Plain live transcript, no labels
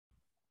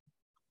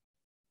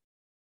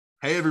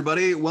Hey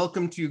everybody,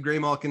 welcome to Gray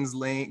Malkin's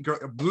Lane.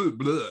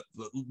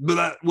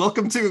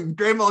 Welcome to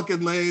Gray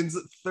Malkin Lane's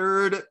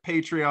third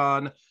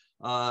Patreon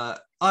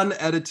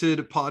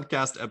unedited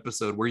podcast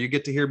episode where you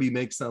get to hear me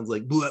make sounds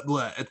like blah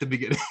blah at the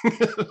beginning.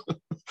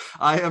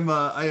 I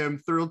am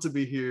thrilled to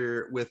be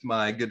here with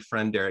my good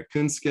friend Derek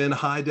Kunskin.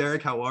 Hi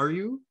Derek, how are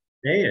you?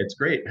 Hey, it's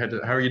great.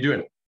 How are you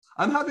doing?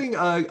 I'm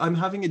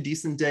having a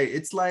decent day.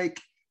 It's like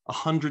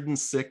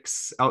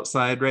 106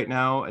 outside right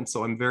now, and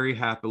so I'm very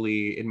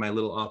happily in my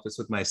little office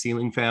with my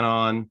ceiling fan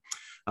on.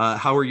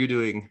 How are you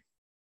doing?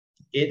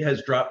 It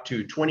has dropped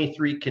to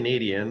 23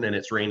 Canadian and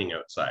it's raining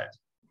outside.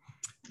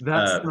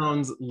 That Uh,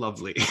 sounds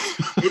lovely.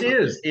 it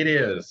is. It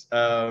is.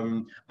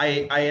 I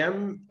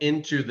am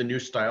into the new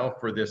style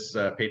for this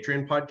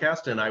Patreon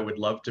podcast, and I would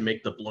love to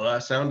make the blah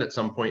sound at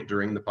some point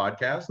during the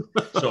podcast.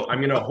 So I'm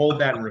going to hold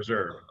that in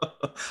reserve.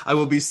 I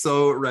will be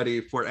so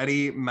ready for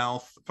any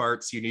mouth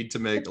farts you need to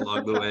make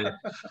along the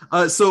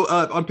way. So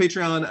on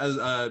Patreon, as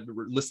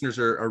listeners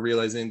are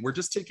realizing, we're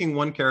just taking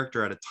one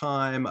character at a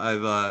time.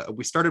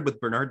 We started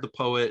with Bernard the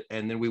Poet,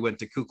 and then we went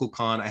to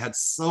Kukulkan. I had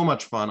so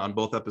much fun on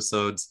both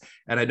episodes,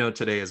 and I know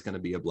today is going to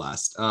be a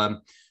blast.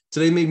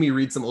 Today made me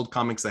read some old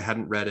comics I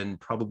hadn't read in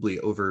probably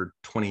over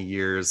 20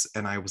 years,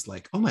 and I was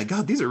like, oh my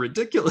god, these are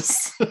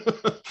ridiculous.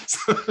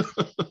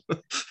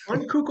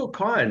 On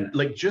Kukulkan,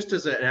 like just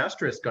as an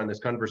asterisk on this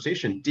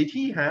conversation, did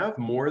he have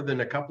more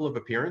than a couple of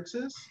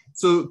appearances?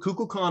 So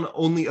Kukulkan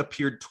only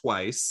appeared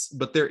twice,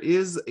 but there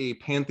is a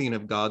pantheon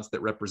of gods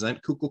that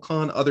represent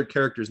Kukulkan, other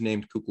characters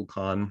named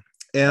Kukulkan,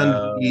 and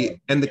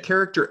the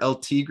character El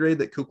Tigre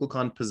that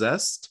Kukulkan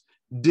possessed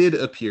did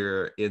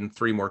appear in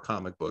three more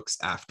comic books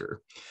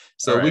after.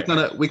 So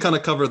Right. we kind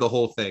of cover the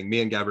whole thing,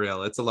 me and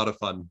Gabriella. It's a lot of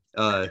fun.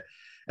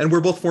 And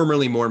we're both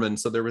formerly Mormon,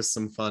 so there was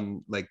some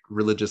fun like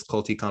religious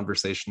culty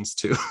conversations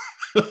too.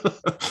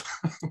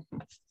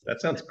 That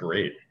sounds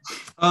great.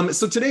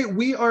 So today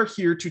we are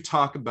here to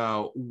talk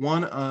about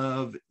one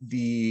of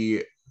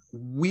the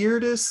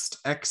weirdest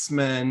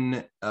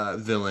X-Men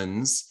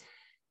villains.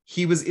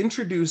 He was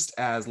introduced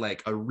as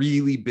like a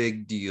really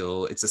big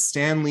deal. It's a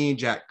Stan Lee,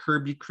 Jack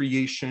Kirby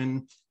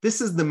creation. This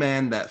is the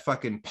man that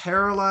fucking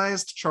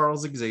paralyzed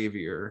Charles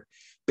Xavier,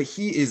 but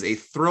he is a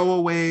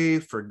throwaway,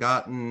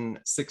 forgotten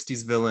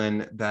 60s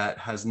villain that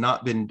has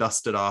not been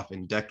dusted off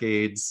in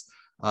decades.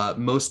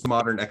 Most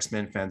modern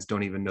X-Men fans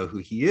don't even know who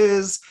he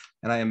is.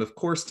 And I am, of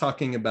course,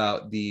 talking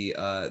about the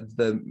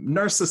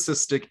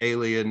narcissistic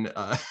alien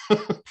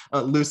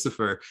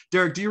Lucifer.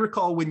 Derek, do you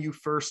recall when you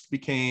first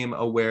became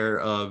aware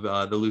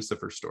of the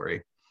Lucifer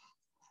story?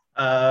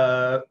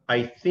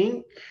 I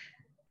think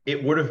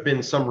it would have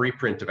been some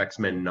reprint of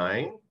X-Men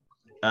 9,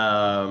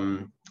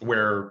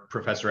 where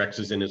Professor X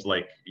is in his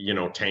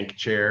tank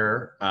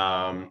chair.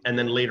 And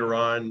then later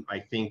on, I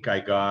think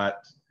I got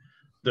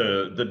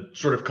the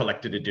sort of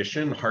collected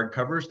edition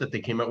hardcovers that they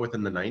came out with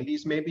in the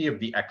 90s, maybe,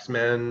 of the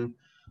X-Men,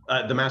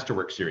 the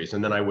Masterwork series.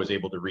 And then I was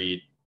able to read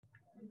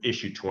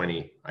issue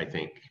 20, I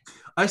think.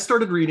 I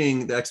started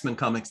reading the X-Men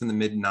comics in the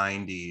mid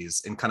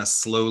 90s and kind of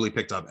slowly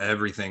picked up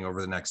everything over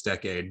the next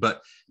decade.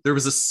 But there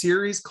was a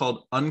series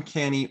called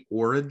Uncanny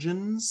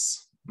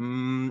Origins.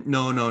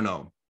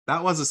 No.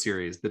 That was a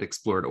series that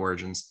explored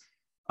origins.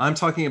 I'm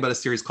talking about a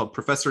series called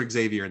Professor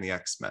Xavier and the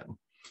X-Men.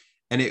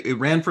 And it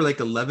ran for like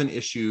 11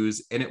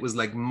 issues, and it was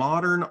like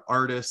modern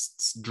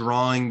artists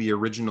drawing the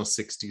original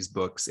 60s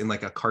books in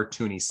like a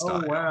cartoony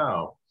style. Oh,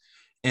 wow.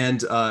 And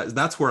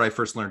that's where I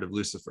first learned of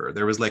Lucifer.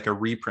 There was like a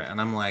reprint,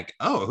 and I'm like,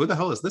 oh, who the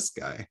hell is this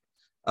guy?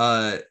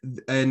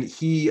 And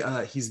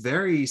he's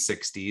very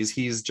 60s.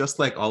 He's just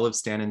like all of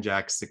Stan and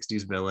Jack's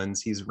 60s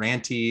villains. He's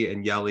ranty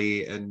and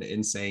yelly and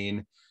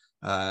insane.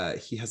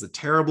 He has a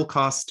terrible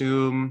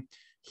costume.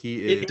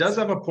 It does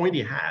have a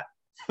pointy hat.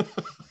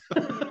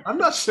 I'm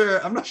not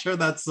sure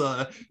that's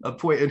a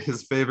point in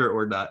his favor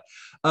or not.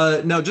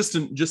 Now, just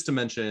to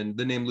mention,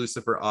 the name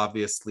Lucifer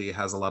obviously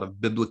has a lot of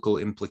biblical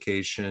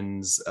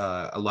implications.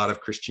 A lot of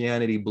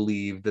Christianity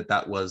believed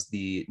that was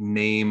the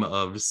name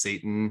of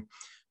Satan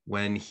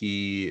when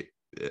he,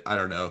 I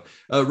don't know.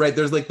 Right,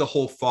 there's like the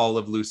whole fall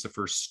of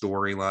Lucifer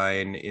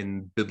storyline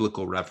in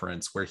biblical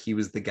reference where he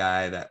was the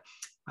guy that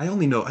I know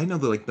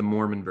the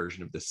Mormon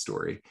version of this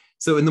story.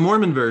 So in the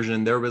Mormon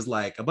version, there was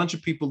like a bunch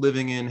of people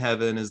living in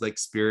heaven as like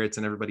spirits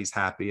and everybody's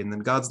happy. And then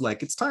God's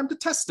like, it's time to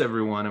test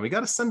everyone and we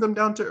got to send them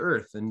down to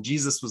earth. And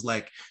Jesus was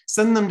like,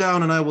 send them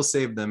down and I will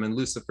save them. And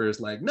Lucifer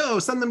is like, no,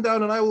 send them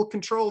down and I will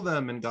control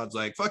them. And God's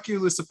like, fuck you,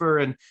 Lucifer.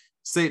 And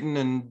Satan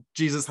and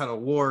Jesus had a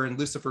war and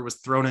Lucifer was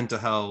thrown into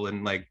hell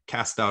and like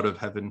cast out of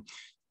heaven.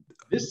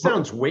 This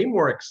sounds way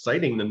more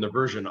exciting than the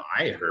version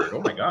I heard.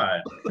 Oh my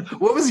God.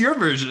 What was your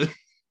version?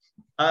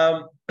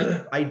 I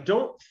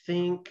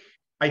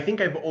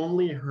think I've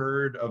only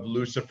heard of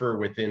Lucifer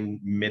within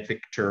mythic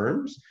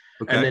terms.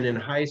 Okay. And then in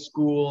high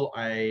school,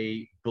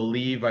 I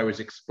believe I was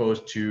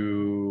exposed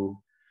to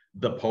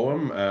the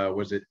poem.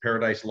 Was it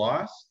Paradise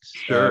Lost?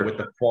 Sure. With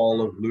the fall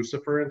of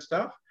Lucifer and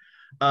stuff.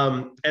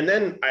 And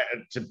then,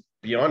 to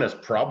be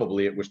honest,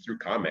 probably it was through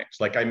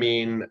comics. Like, I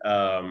mean,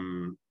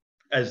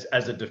 as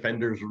a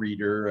Defenders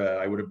reader,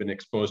 I would have been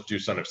exposed to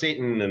Son of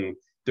Satan and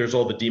there's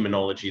all the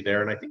demonology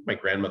there. And I think my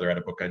grandmother had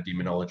a book on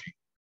demonology.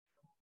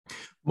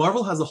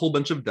 Marvel has a whole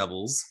bunch of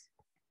devils,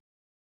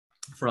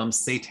 from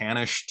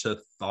Satanish to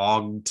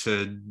Thog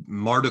to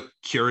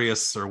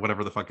Marduk-Curious or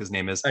whatever the fuck his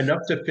name is.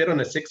 Enough to fit on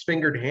a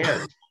 6-fingered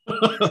hand.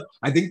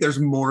 I think there's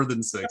more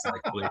than 6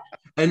 actually.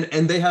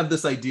 And they have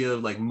this idea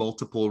of like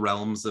multiple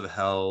realms of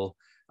hell.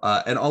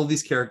 And all of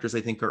these characters,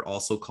 I think, are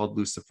also called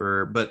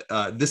Lucifer, but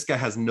this guy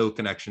has no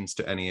connections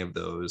to any of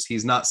those.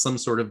 He's not some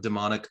sort of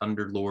demonic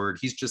underlord.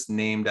 He's just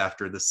named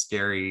after the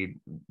scary,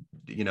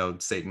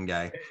 Satan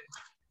guy.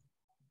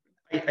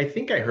 I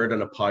think I heard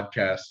on a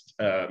podcast,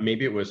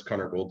 maybe it was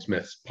Connor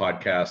Goldsmith's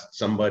podcast,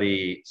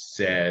 somebody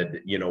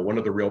said, one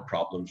of the real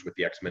problems with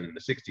the X-Men in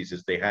the 60s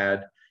is they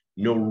had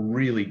no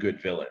really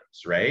good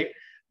villains, right?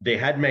 They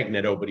had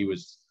Magneto, but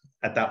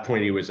at that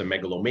point, he was a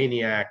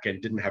megalomaniac and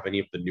didn't have any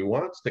of the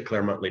nuance that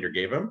Claremont later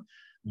gave him.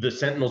 The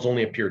Sentinels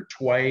only appeared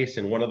twice,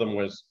 and one of them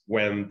was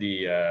when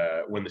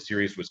the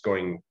series was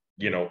going,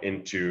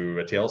 into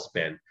a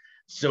tailspin.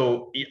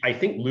 So I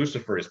think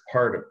Lucifer is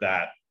part of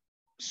that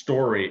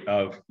story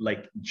of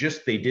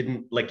he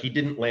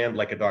didn't land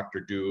like a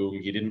Doctor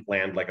Doom, he didn't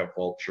land like a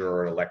Vulture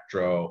or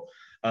Electro.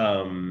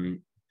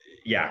 He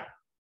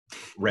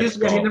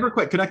never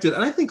quite connected,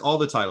 and I think all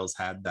the titles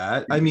had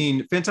that. I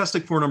mean,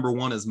 Fantastic Four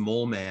 #1 is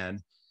Mole Man,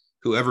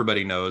 who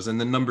everybody knows, and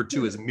then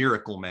 #2 is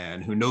Miracle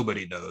Man, who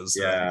nobody knows.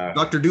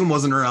 Dr. Doom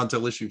wasn't around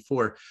till issue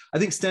 4. I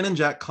think Stan and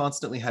Jack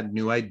constantly had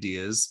new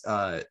ideas.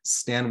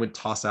 Stan would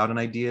toss out an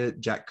idea,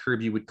 Jack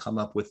Kirby would come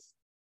up with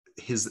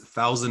his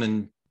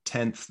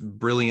 1010th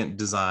brilliant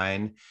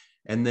design,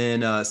 and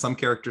then some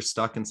characters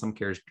stuck and some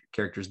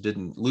characters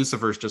didn't.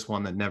 Lucifer's just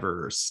one that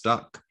never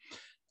stuck.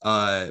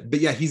 But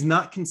yeah, he's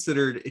not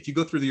considered, if you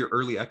go through your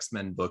early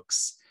X-Men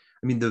books,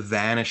 I mean, the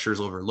Vanishers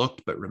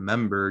overlooked but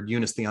remembered,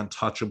 Eunice the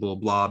Untouchable,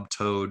 Blob,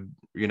 Toad,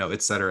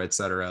 et cetera, et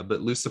cetera.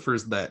 But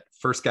Lucifer's that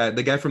first guy,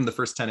 the guy from the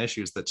first 10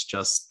 issues that's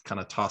just kind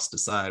of tossed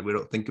aside. We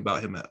don't think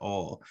about him at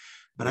all.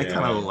 But I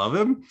kind of love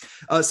him.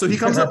 So he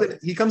comes up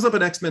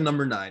in X-Men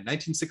 #9,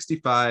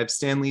 1965,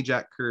 Stan Lee,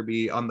 Jack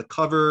Kirby. On the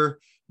cover,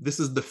 this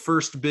is the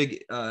first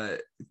big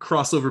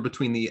crossover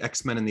between the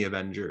X-Men and the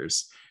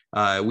Avengers.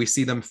 We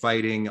see them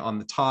fighting on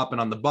the top,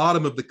 and on the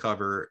bottom of the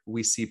cover,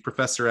 we see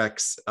Professor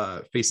X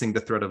facing the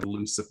threat of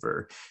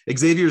Lucifer.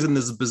 Xavier's in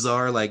this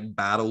bizarre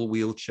battle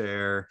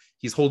wheelchair.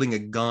 He's holding a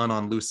gun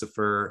on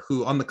Lucifer,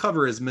 who on the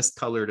cover is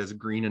miscolored as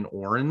green and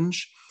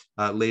orange.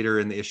 Later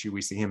in the issue,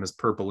 we see him as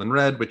purple and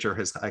red, which are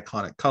his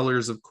iconic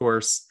colors, of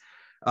course.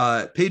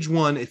 Page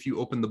 1, if you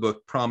open the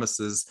book,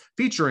 promises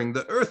featuring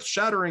the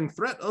earth-shattering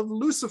threat of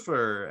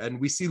Lucifer. And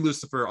we see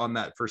Lucifer on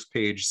that first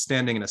page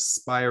standing in a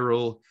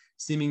spiral,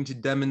 seeming to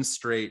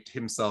demonstrate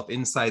himself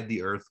inside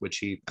the earth, which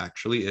he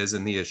actually is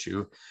in the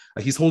issue.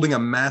 He's holding a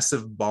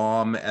massive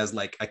bomb as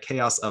a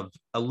chaos of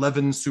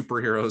 11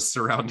 superheroes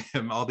surround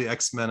him, all the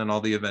X-Men and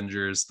all the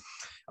Avengers.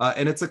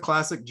 And it's a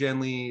classic Stan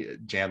Lee,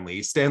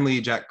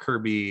 Jack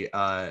Kirby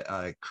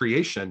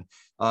creation.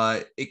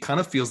 It kind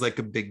of feels like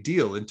a big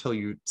deal until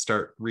you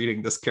start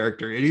reading this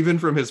character. And even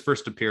from his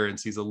first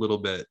appearance, he's a little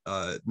bit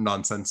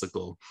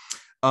nonsensical.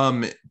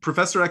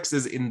 Professor X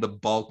is in the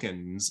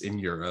Balkans in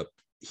Europe.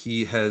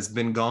 He has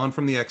been gone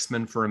from the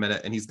X-Men for a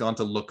minute, and he's gone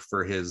to look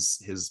for his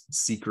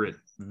secret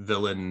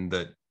villain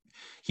that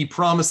he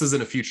promises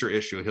in a future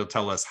issue he'll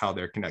tell us how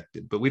they're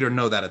connected, but we don't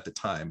know that at the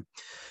time.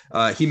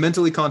 He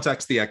mentally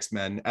contacts the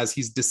X-Men as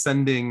he's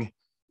descending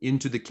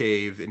into the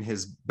cave in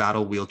his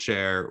battle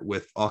wheelchair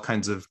with all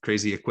kinds of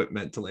crazy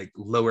equipment to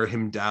lower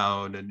him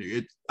down.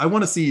 And I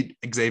want to see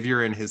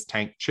Xavier in his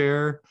tank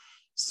chair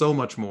so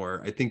much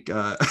more. I think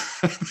I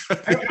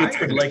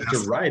would like to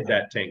ride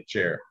that tank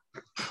chair.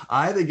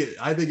 I think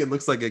it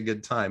looks like a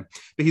good time.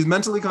 But he's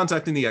mentally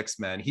contacting the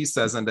X-Men. He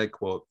says, and I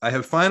quote, "I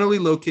have finally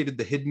located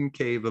the hidden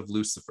cave of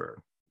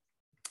Lucifer.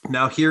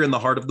 Now here in the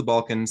heart of the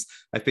Balkans,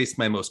 I faced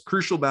my most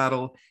crucial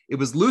battle. It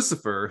was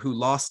Lucifer who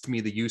lost me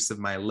the use of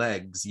my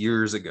legs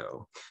years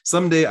ago.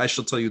 Someday I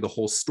shall tell you the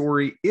whole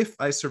story if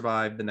I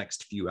survive the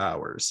next few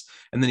hours."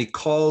 And then he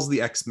calls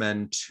the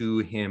X-Men to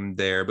him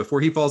there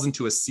before he falls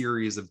into a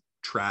series of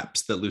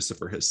traps that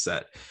Lucifer has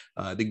set.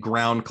 The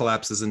ground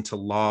collapses into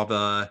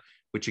lava,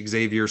 which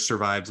Xavier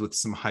survives with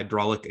some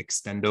hydraulic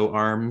extendo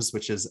arms,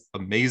 which is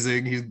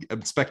amazing. He's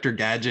Inspector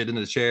Gadget in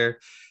a chair.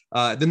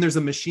 Then there's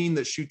a machine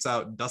that shoots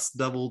out Dust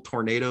Devil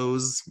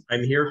tornadoes.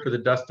 I'm here for the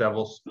Dust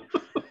Devils.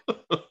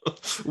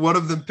 One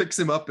of them picks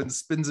him up and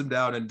spins him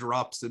down and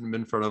drops him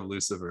in front of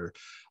Lucifer.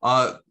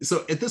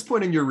 So at this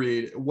point in your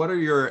read, what are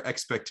your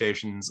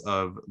expectations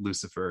of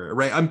Lucifer?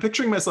 Right, I'm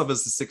picturing myself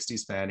as a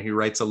 60s fan who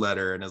writes a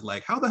letter and is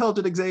like, how the hell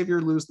did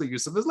Xavier lose the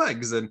use of his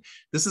legs? And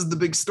this is the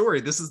big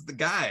story. This is the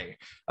guy.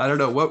 I don't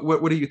know.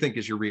 What do you think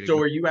as you're reading? So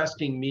are you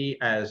asking me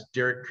as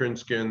Derek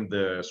Krinskin,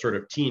 the sort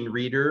of teen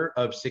reader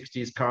of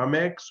 60s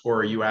comics, or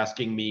are you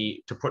asking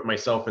me to put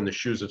myself in the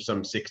shoes of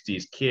some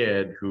 60s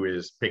kid who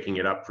is picking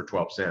it up for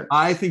 12 cents?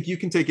 I think you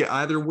can take it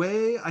either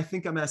way. I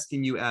think I'm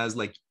asking you as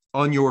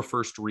on your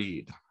first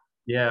read.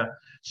 Yeah.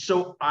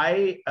 So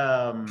I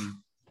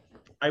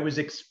I was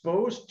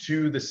exposed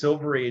to the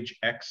Silver Age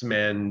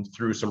X-Men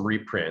through some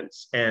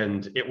reprints,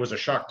 and it was a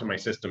shock to my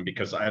system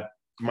because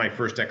my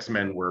first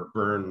X-Men were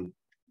Byrne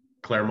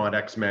Claremont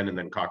X-Men and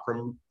then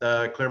Cockrum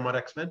Claremont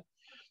X-Men.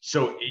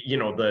 So, you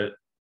know, the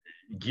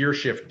gear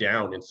shift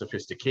down in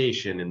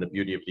sophistication and the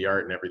beauty of the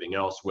art and everything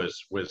else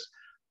was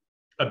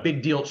a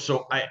big deal.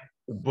 So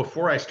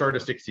before I start a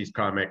 60s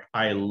comic,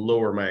 I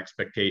lower my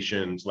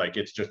expectations, like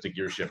it's just a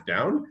gear shift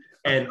down.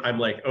 And I'm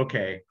like,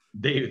 okay,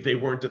 they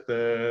weren't at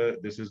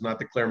this is not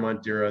the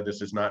Claremont era,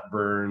 this is not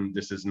Byrne,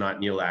 this is not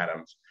Neil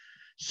Adams.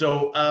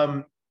 So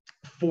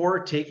for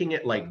taking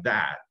it like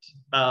that,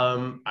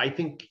 I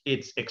think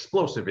it's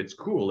explosive, it's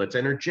cool, it's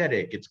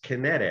energetic, it's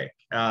kinetic,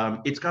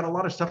 it's got a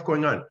lot of stuff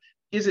going on.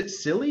 Is it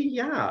silly?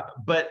 Yeah.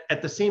 But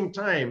at the same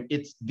time,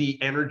 it's the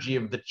energy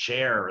of the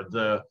chair,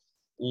 the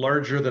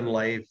larger than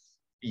life,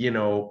 you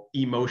know,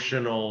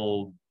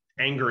 emotional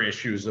anger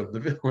issues of the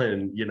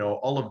villain, you know,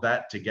 all of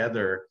that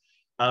together.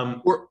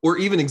 Or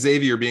even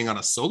Xavier being on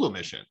a solo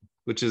mission,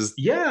 which is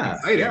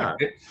exciting. Yeah.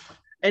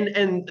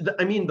 And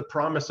I mean, the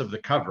promise of the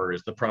cover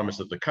is the promise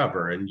of the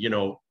cover. And, you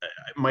know,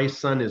 my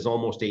son is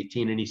almost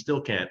 18 and he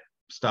still can't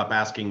stop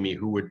asking me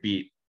who would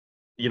beat,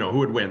 you know, who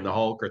would win, the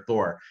Hulk or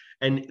Thor.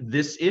 And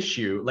this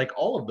issue, like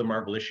all of the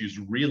Marvel issues,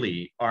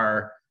 really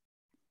are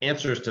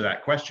answers to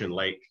that question.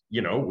 Like,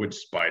 you know, would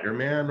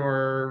Spider-Man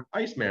or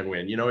Iceman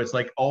win? You know, it's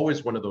like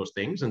always one of those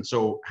things. And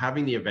so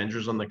having the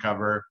Avengers on the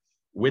cover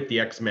with the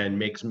X-Men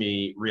makes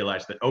me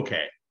realize that,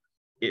 okay,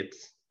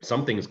 it's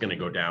something's going to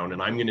go down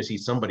and I'm going to see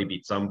somebody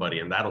beat somebody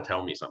and that'll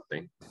tell me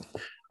something.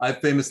 I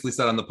famously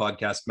said on the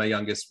podcast, my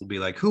youngest will be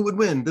like, who would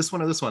win, this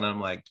one or this one? And I'm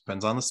like,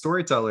 depends on the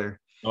storyteller.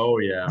 Oh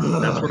yeah,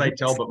 that's what I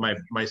tell, but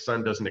my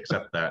son doesn't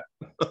accept that.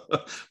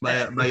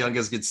 my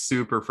youngest gets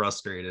super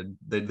frustrated.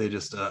 They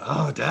just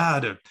oh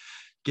dad,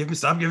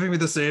 stop giving me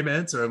the same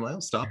answer. I'm like, oh,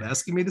 stop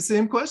asking me the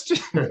same question.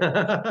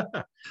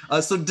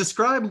 So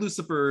describe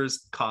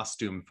Lucifer's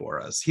costume for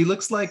us. He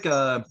looks like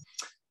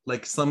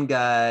some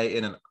guy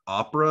in an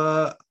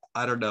opera.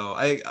 I don't know.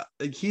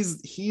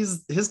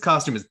 His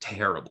costume is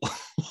terrible.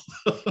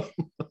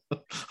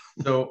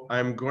 So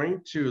I'm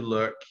going to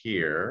look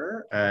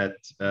here at,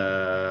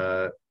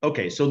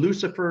 okay, so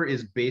Lucifer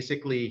is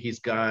basically, he's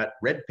got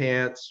red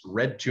pants,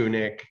 red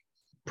tunic,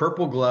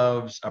 purple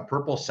gloves, a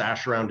purple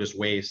sash around his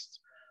waist,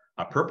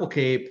 a purple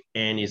cape,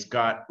 and he's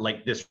got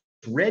like this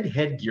red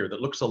headgear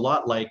that looks a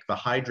lot like the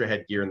Hydra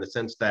headgear in the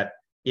sense that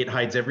it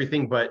hides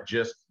everything but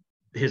just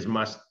his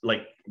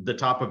like the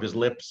top of his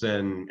lips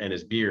and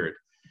his beard.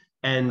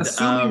 And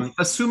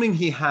assuming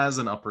he has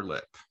an upper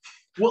lip.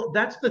 Well,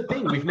 that's the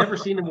thing. We've never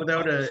seen him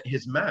without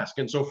his mask.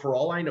 And so for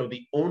all I know,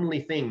 the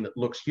only thing that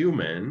looks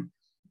human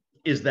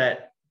is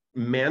that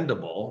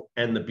mandible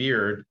and the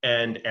beard,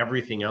 and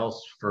everything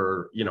else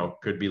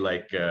could be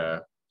like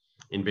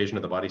Invasion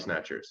of the Body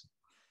Snatchers.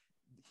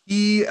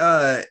 He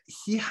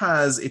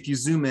has, if you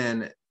zoom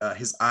in,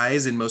 his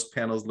eyes in most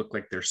panels look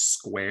like they're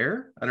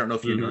square. I don't know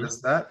if you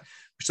noticed that.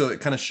 So it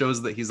kind of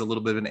shows that he's a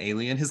little bit of an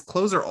alien. His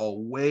clothes are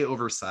all way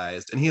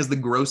oversized, and he has the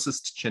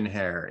grossest chin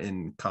hair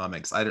in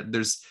comics.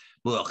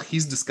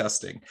 He's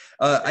disgusting.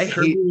 I hate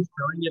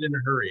throwing it in a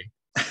hurry.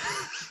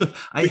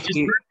 I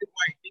think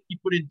he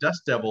put in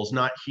Dust Devils,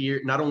 not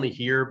only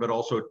here, but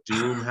also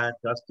Doom had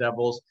Dust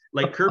Devils.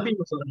 Like Kirby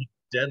was on a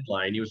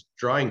deadline. He was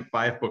drawing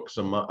 5 books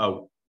a month.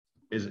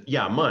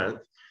 A month.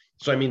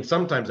 So I mean,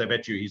 sometimes I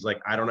bet you he's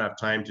like, I don't have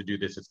time to do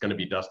this. It's going to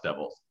be Dust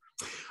Devils.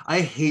 I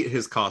hate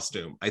his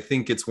costume. I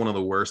think it's one of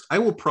the worst. I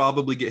will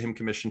probably get him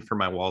commissioned for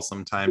my wall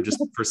sometime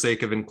just for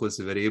sake of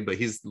inclusivity, but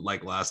he's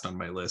like last on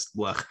my list.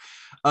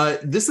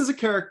 This is a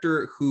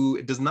character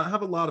who does not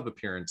have a lot of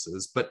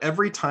appearances, but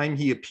every time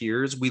he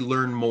appears, we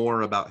learn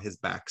more about his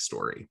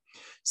backstory.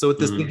 So at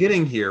this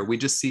beginning here, we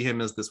just see him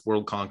as this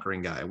world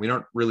conquering guy. We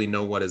don't really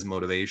know what his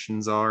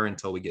motivations are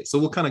until so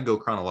we'll kind of go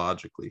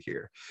chronologically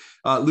here.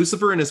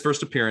 Lucifer, in his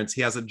first appearance,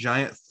 he has a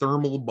giant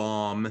thermal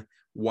bomb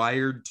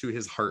wired to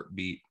his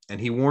heartbeat, and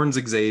he warns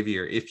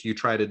Xavier, if you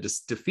try to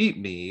defeat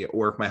me,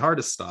 or if my heart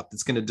is stopped,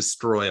 it's going to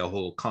destroy a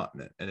whole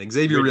continent. And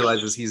Xavier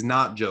realizes he's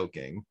not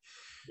joking.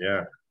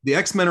 Yeah. The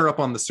X-Men are up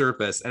on the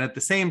surface, and at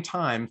the same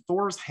time,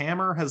 Thor's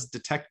hammer has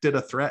detected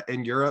a threat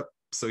in Europe,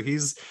 so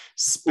he's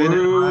spinning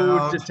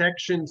around.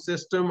 Detection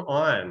system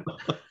on.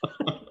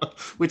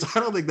 Which I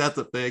don't think that's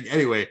a thing.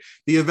 Anyway,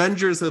 the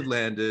Avengers have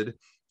landed,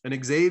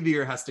 and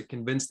Xavier has to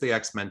convince the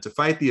X-Men to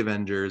fight the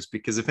Avengers,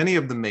 because if any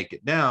of them make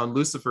it down,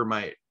 Lucifer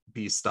might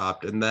be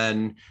stopped, and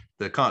then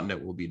the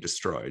continent will be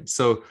destroyed.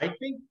 So I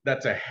think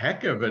that's a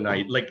heck of an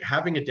idea. Like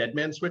having a dead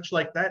man switch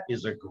like that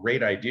is a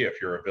great idea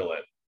if you're a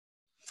villain.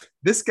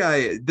 This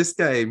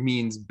guy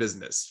means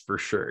business for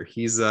sure.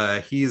 He's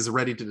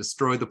ready to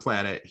destroy the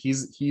planet.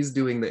 He's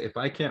doing the if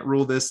I can't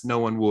rule this, no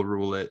one will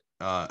rule it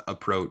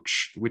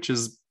approach, which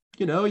is,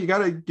 you got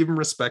to give him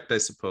respect, I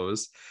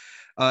suppose.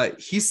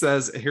 He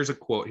says, here's a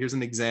quote, here's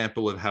an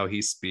example of how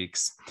he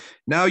speaks.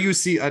 Now you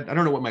see, I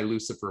don't know what my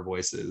Lucifer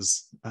voice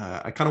is.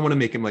 I kind of want to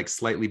make him like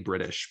slightly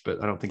British,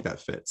 but I don't think that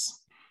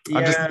fits.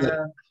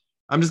 Yeah.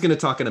 I'm just going to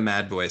talk in a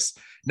mad voice.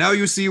 Now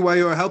you see why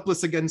you are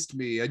helpless against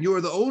me, and you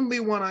are the only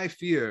one I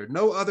fear.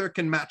 No other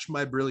can match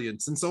my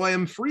brilliance, and so I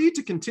am free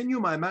to continue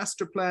my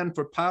master plan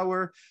for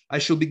power. I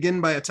shall begin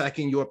by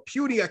attacking your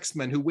puny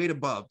X-Men who wait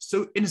above,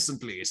 so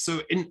innocently,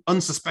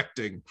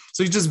 unsuspecting.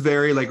 So he's just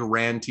very like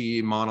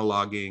ranty,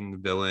 monologuing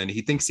villain.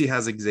 He thinks he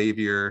has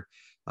Xavier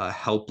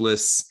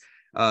helpless.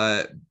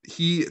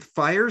 He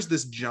fires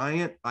this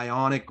giant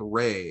ionic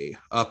ray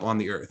up on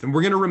the earth, and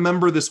we're going to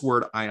remember this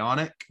word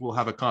ionic. We'll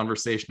have a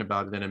conversation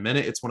about it in a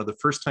minute. It's one of the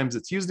first times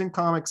it's used in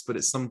comics, but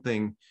it's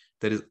something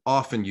that is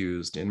often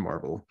used in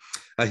Marvel.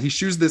 He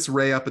shoots this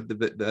ray up at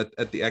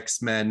the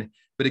X-Men,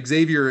 but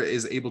Xavier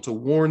is able to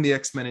warn the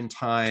X-Men in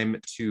time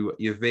to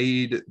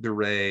evade the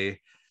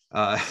ray.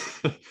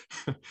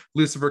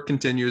 Lucifer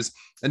continues,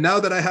 and now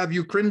that I have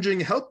you cringing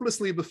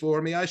helplessly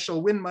before me, I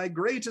shall win my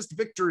greatest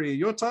victory.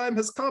 Your time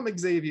has come,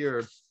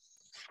 Xavier.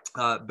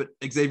 But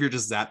Xavier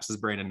just zaps his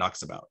brain and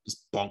knocks him out.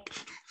 Just bonk.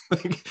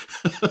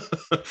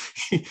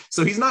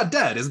 So he's not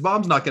dead. His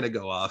bomb's not going to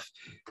go off.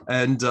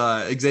 And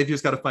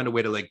Xavier's got to find a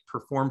way to like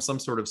perform some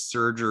sort of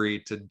surgery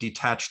to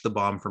detach the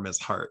bomb from his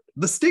heart.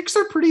 The stakes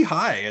are pretty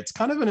high. It's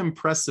kind of an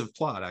impressive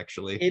plot,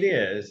 actually. It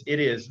is. It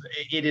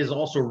is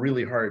also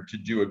really hard to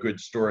do a good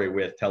story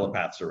with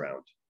telepaths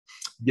around.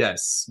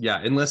 Yes.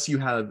 Yeah. Unless you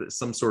have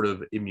some sort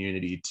of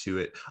immunity to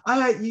it.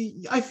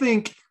 I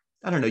think,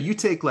 I don't know, you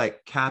take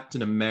like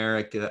Captain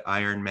America,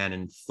 Iron Man,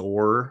 and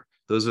Thor.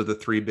 Those are the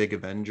three big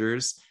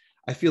Avengers.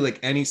 I feel like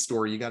any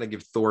story, you got to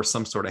give Thor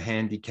some sort of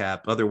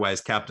handicap.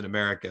 Otherwise, Captain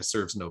America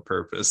serves no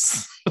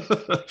purpose.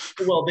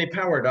 Well, they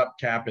powered up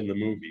Cap in the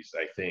movies,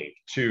 I think,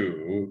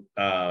 too.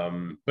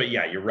 But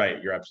yeah, you're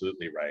right. You're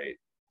absolutely right.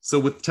 So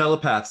with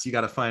telepaths, you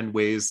got to find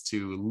ways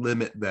to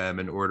limit them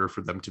in order for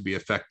them to be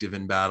effective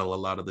in battle a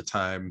lot of the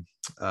time.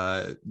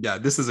 Yeah,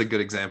 this is a good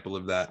example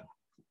of that.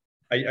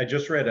 I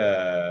just read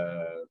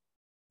a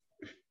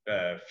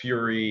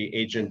Fury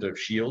Agent of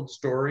S.H.I.E.L.D.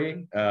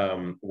 story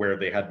where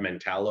they had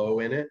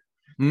Mentalo in it.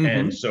 Mm-hmm.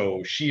 And so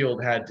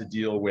S.H.I.E.L.D. had to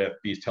deal with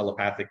these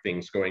telepathic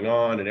things going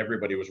on, and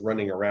everybody was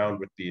running around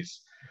with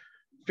these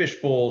fish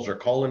bowls or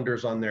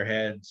colanders on their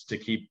heads to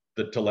keep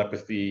the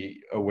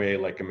telepathy away,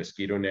 like a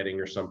mosquito netting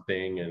or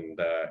something. And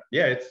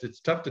yeah,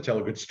 it's tough to tell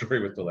a good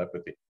story with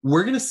telepathy.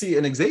 We're going to see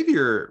an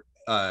Xavier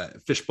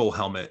fishbowl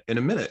helmet in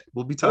a minute.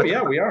 We'll be talking. Oh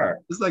yeah, we are.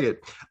 Just like it.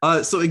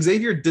 So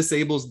Xavier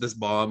disables this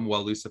bomb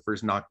while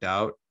Lucifer's knocked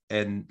out,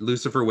 and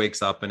Lucifer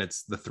wakes up and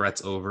the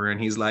threat's over, and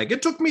he's like,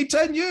 it took me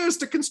 10 years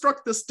to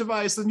construct this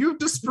device and you've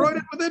destroyed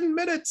it within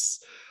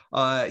minutes.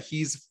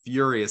 He's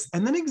furious,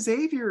 and then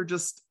Xavier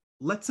just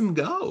lets him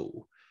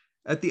go.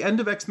 At the end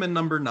of X-Men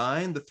number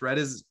 9, the threat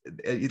is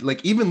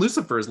like, even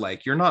Lucifer's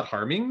like, you're not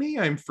harming me,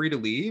 I'm free to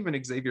leave.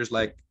 And Xavier's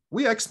like,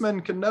 we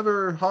X-Men can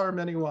never harm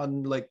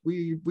anyone, like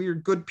we're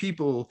good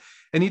people.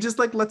 And he just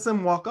like lets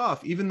them walk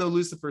off, even though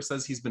Lucifer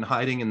says he's been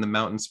hiding in the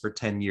mountains for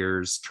 10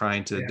 years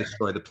trying to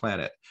destroy the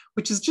planet,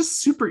 which is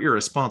just super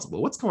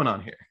irresponsible. What's going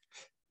on here?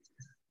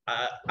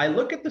 I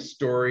look at the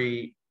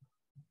storytelling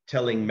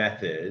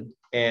method,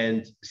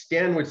 and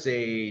Stan would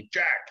say,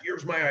 Jack,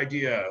 here's my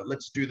idea,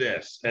 let's do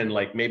this. And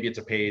like, maybe it's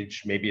a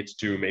page, maybe it's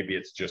 2, maybe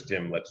it's just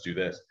him, let's do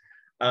this.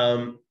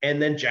 And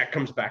then Jack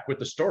comes back with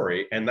the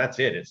story, and that's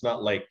it. It's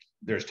not like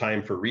there's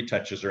time for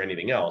retouches or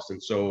anything else.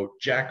 And so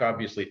Jack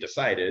obviously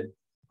decided,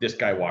 this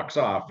guy walks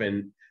off,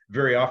 and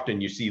very often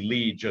you see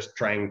Lee just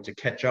trying to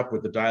catch up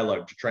with the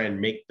dialogue to try and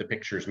make the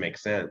pictures make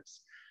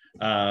sense.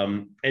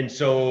 And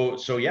so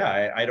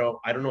yeah, I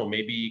don't know,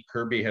 maybe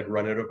Kirby had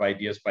run out of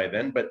ideas by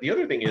then. But the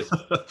other thing is,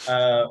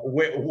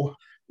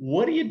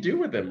 what do you do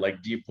with him?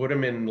 Like, do you put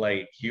him in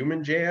like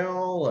human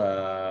jail?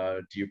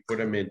 Do you put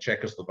him in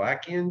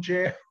Czechoslovakian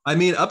jail? I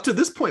mean, up to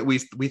this point, we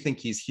think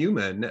he's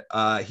human.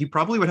 He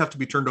probably would have to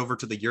be turned over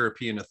to the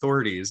European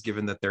authorities,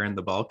 given that they're in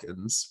the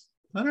Balkans.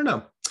 I don't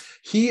know.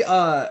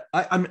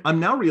 I'm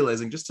now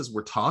realizing, just as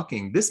we're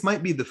talking, this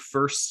might be the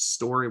first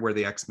story where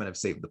the X-Men have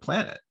saved the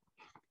planet.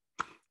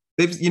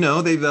 They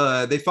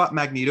fought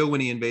Magneto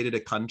when he invaded a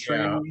country.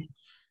 Yeah.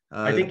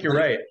 I think you're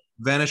right.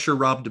 Vanisher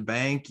robbed a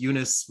bank.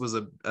 Eunice was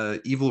a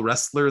evil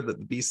wrestler that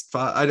the Beast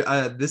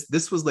fought.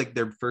 This was like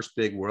their first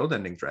big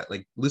world-ending threat.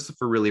 Like,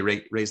 Lucifer really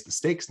raised the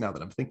stakes, now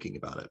that I'm thinking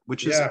about it,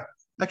 which is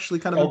actually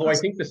kind of. Although impressive.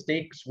 I think the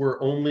stakes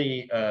were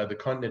only the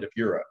continent of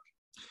Europe.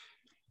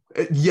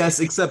 Yes,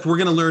 except we're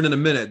going to learn in a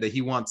minute that he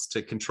wants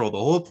to control the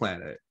whole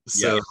planet.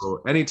 So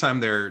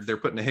anytime they're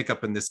putting a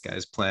hiccup in this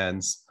guy's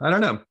plans, I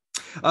don't know.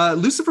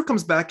 Lucifer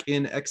comes back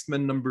in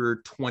X-Men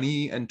number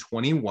 20 and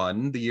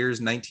 21, the year's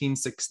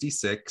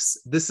 1966.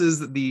 This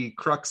is the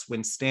crux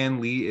when Stan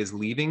Lee is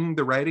leaving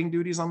the writing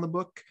duties on the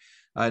book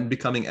and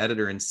becoming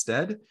editor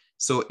instead.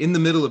 So in the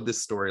middle of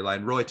this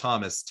storyline, Roy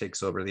Thomas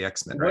takes over the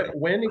X-Men.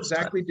 When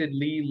exactly did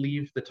Lee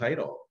leave the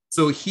title?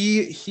 So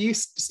he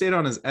stayed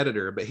on as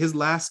editor, but his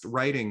last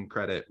writing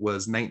credit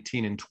was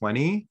 19 and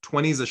 20.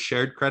 20 is a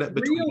shared credit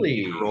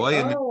between Roy,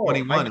 and then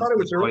 21 I thought it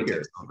was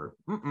earlier.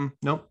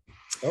 Nope.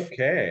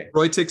 Okay.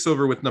 Roy takes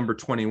over with number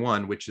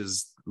 21, which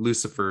is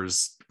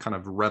Lucifer's kind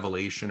of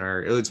revelation,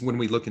 or it's when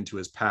we look into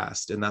his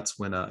past, and that's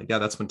when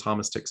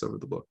Thomas takes over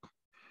the book.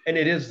 And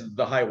it is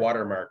the high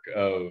watermark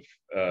of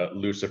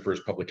Lucifer's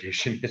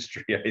publication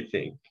history, I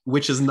think.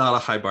 Which is not a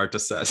high bar to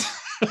set.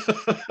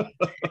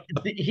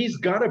 He's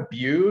got a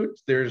butte.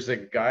 There's a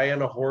guy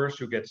on a horse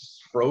who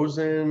gets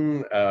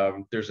frozen.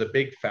 There's a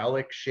big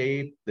phallic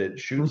shape that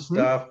shoots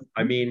stuff.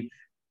 I mean,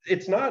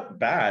 it's not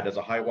bad as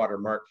a high water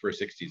mark for a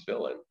 60s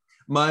villain.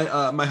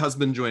 My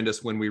husband joined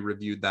us when we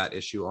reviewed that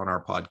issue on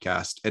our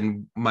podcast,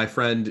 and my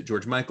friend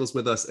George Michael's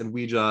with us, and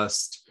we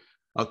just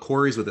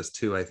Corey's with us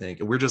too, I think,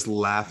 and we're just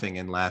laughing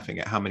and laughing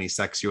at how many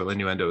sexual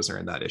innuendos are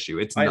in that issue.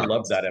 It's I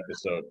love that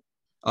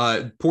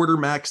episode. Porter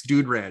Mac's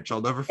Dude Ranch,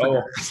 I'll never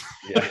forget. Oh,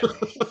 yeah.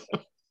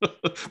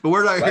 But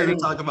we're not here to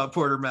talk about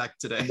Porter Mac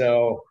today.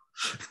 No.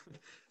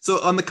 So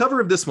on the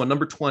cover of this one,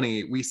 number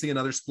 20, we see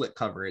another split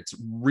cover. It's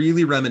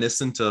really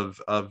reminiscent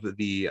of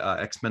the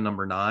X-Men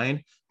number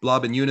 9.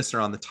 Blob and Eunice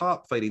are on the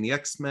top fighting the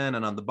X-Men,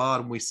 and on the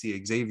bottom we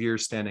see Xavier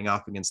standing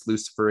off against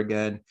Lucifer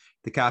again.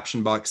 The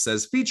caption box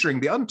says, featuring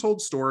the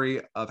untold story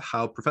of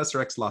how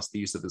Professor X lost the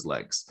use of his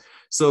legs.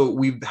 So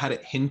we've had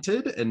it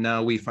hinted, and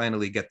now we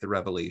finally get the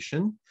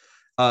revelation.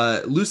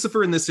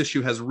 Lucifer in this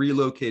issue has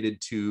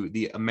relocated to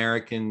the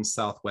American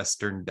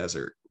Southwestern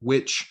Desert,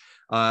 which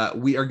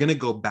we are going to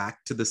go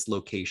back to this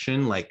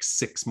location like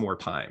 6 more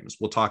times.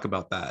 We'll talk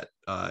about that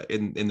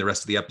in the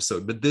rest of the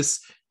episode. But this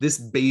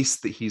base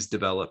that he's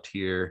developed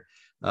here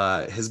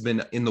has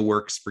been in the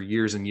works for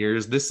years and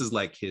years. This is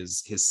like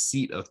his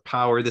seat of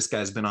power. This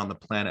guy's been on the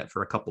planet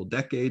for a couple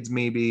decades,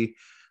 maybe.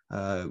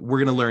 We're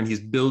going to learn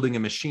he's building a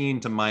machine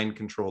to mind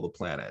control the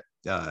planet.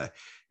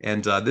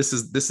 And this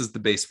is the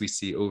base we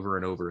see over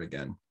and over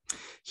again.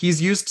 He's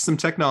used some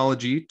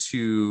technology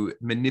to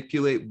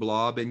manipulate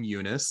Blob and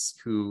Eunice,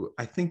 who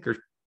I think are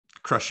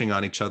crushing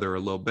on each other a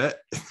little bit.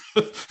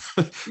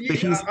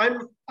 Yeah,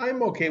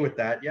 I'm okay with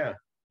that. Yeah.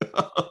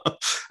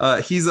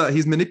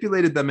 He's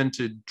manipulated them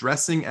into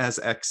dressing as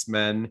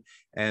X-Men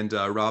and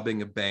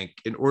robbing a bank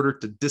in order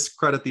to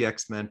discredit the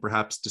X-Men,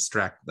 perhaps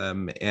distract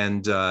them.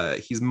 And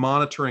he's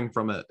monitoring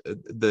from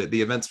the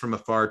events from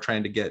afar,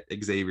 trying to get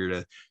Xavier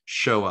to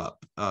show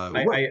up.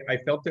 I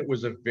felt it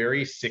was a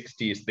very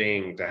 60s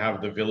thing to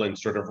have the villain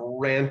sort of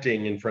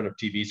ranting in front of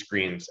TV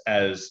screens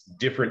as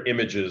different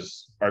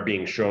images are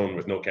being shown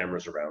with no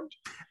cameras around.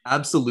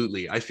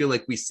 Absolutely. I feel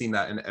like we've seen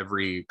that in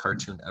every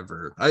cartoon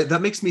ever.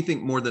 That makes me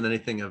think more than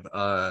anything of,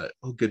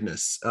 oh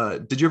goodness.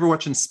 Did you ever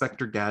watch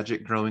Inspector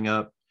Gadget growing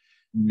up?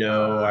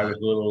 No, I was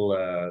a little,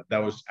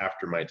 that was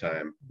after my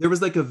time. There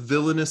was like a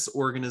villainous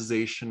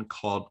organization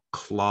called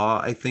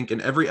Claw, I think,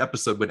 and every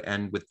episode would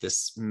end with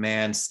this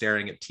man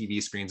staring at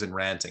TV screens and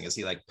ranting as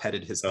he like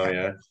petted his cat. Oh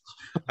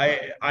yeah.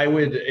 I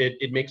would,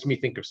 it makes me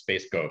think of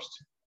Space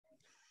Ghost.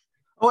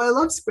 Oh, I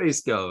love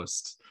Space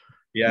Ghost.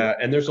 Yeah,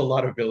 and there's a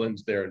lot of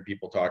villains there and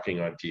people talking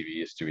on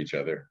TVs to each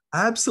other.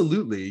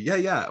 Absolutely.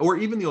 Yeah. Or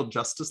even the old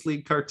Justice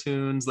League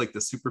cartoons, like the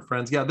Super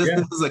Friends.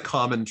 This is a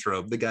common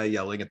trope, the guy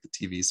yelling at the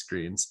TV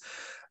screens.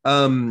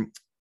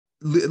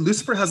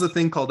 Lucifer has a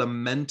thing called a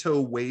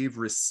Mento wave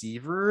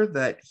receiver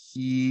that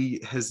he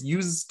has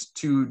used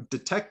to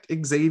detect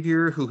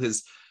Xavier, who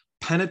has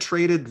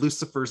penetrated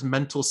Lucifer's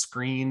mental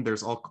screen.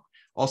 There's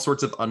all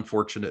sorts of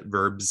unfortunate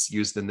verbs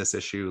used in this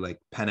issue, like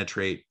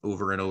penetrate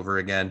over and over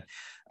again.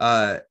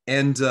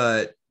 And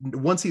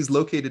once he's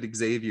located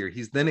Xavier,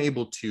 he's then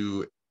able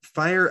to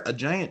fire a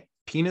giant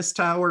penis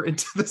tower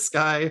into the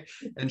sky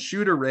and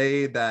shoot a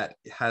ray that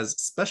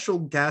has special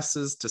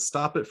gases to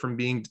stop it from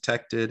being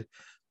detected,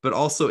 but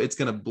also it's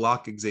going to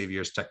block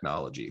Xavier's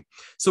technology.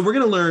 So we're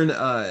going to learn,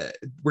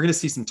 we're going to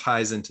see some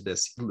ties into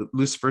this.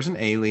 Lucifer's an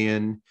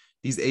alien.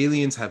 These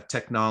aliens have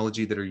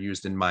technology that are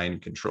used in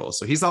mind control.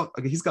 So he's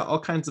got all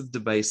kinds of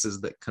devices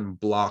that can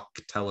block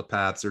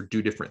telepaths or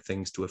do different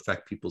things to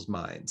affect people's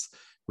minds.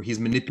 Where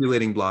he's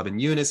manipulating Blob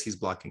and Eunice, he's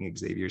blocking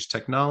Xavier's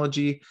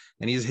technology,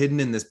 and he's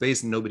hidden in this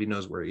base and nobody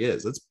knows where he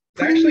is. It's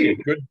actually a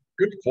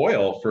good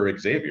foil for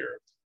Xavier.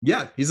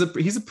 Yeah, he's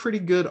a pretty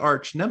good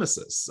arch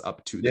nemesis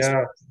up to this.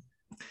 Yeah.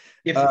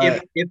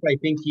 If I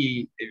think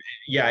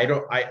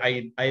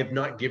I have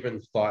not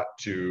given thought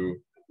to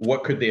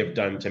what could they have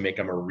done to make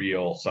him a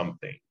real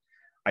something.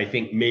 I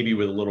think maybe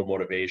with a little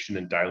motivation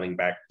and dialing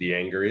back the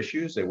anger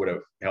issues, it would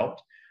have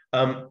helped.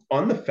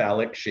 On the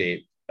phallic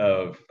shape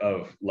of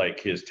like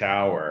his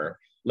tower,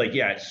 like,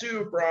 yeah, it's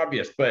super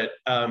obvious, but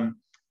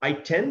I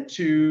tend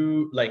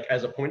to, like,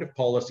 as a point of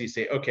policy,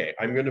 say, okay,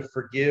 I'm going to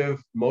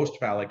forgive most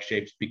phallic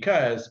shapes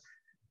because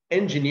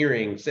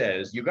engineering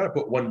says you've got to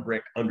put one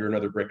brick under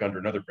another brick under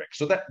another brick.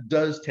 So that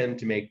does tend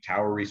to make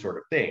towery sort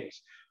of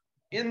things.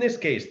 In this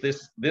case,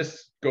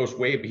 this goes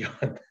way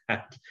beyond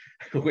that.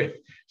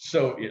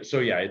 So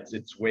yeah,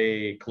 it's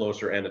way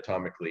closer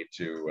anatomically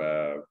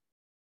to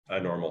a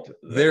normal.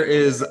 There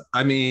is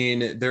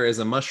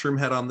a mushroom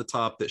head on the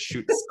top that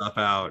shoots stuff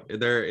out.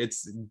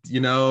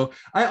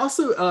 I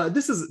also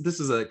this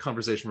is a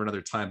conversation for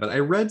another time, but I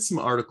read some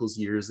articles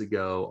years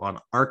ago on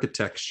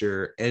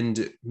architecture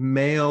and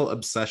male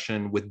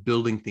obsession with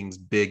building things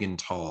big and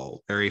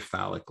tall, very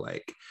phallic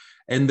like.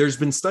 And there's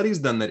been studies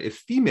done that if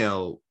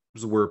female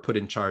were put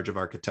in charge of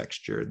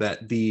architecture,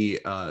 that the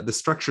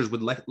structures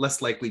would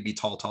less likely be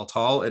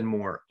tall, and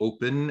more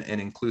open and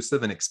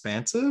inclusive and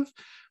expansive,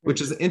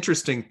 which is an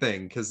interesting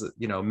thing because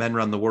men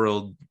run the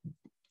world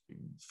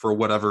for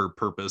whatever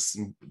purpose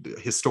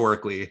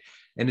historically,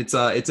 and it's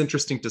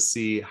interesting to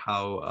see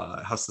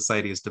how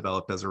society has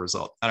developed as a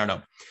result. I don't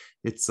know.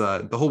 It's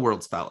the whole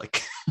world's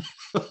phallic.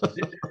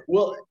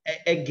 Well,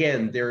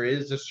 again, there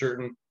is a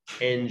certain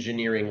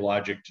engineering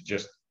logic to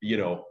just,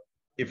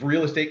 if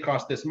real estate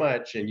costs this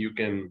much and you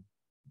can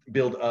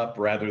build up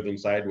rather than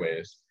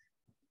sideways,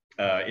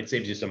 it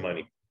saves you some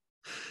money.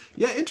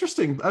 Yeah,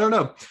 interesting. I don't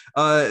know.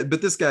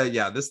 But this guy,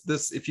 yeah,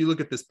 this if you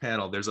look at this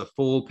panel, there's a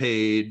full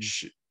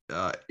page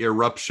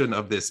eruption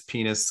of this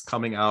penis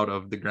coming out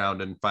of the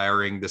ground and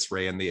firing this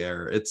ray in the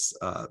air. It's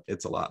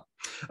a lot.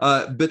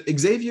 But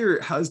Xavier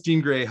has Jean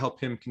Grey help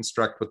him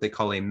construct what they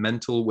call a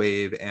mental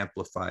wave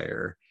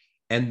amplifier.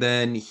 And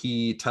then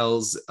he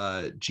tells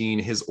Jean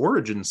his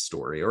origin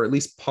story, or at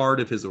least part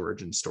of his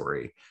origin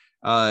story.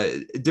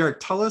 Derek,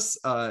 tell us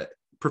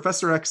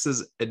Professor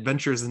X's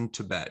adventures in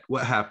Tibet.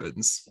 What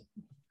happens?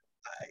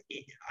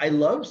 I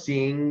love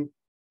seeing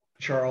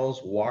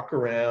Charles walk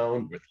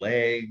around with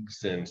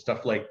legs and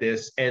stuff like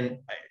this. And,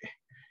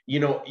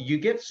 you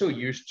get so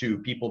used to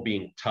people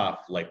being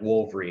tough like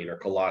Wolverine or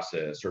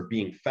Colossus, or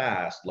being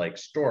fast like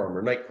Storm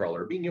or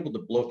Nightcrawler, or being able to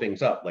blow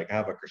things up like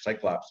Havoc or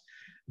Cyclops,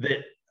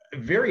 that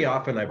very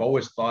often I've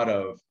always thought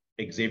of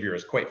Xavier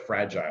as quite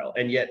fragile.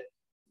 And yet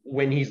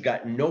when he's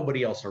got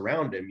nobody else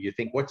around him, you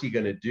think, what's he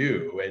going to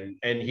do?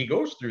 And he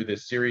goes through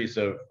this series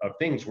of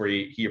things where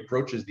he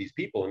approaches these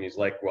people and he's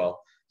like, well,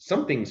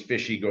 something's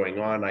fishy going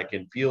on. I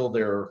can feel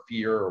their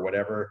fear or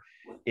whatever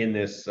in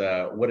this,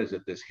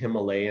 this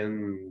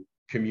Himalayan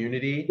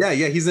community. Yeah.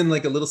 He's in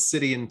like a little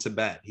city in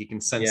Tibet. He can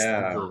sense things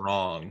are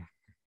wrong.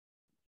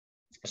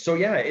 So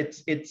yeah,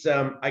 it's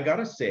I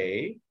gotta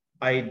say,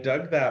 I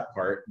dug that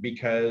part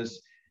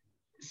because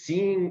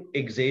seeing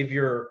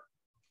Xavier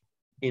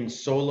in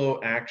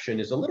solo action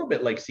is a little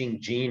bit like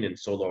seeing Jean in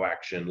solo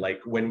action, like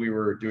when we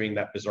were doing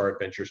that Bizarre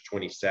Adventures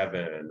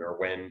 27, or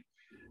when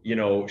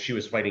she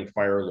was fighting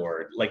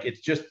Firelord. Like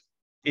it's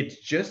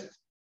just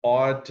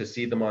odd to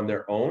see them on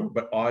their own,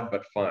 but odd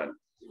but fun.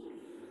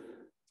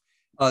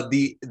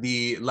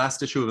 The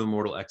last issue of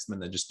Immortal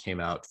X-Men that just came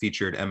out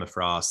featured Emma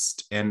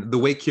Frost, and the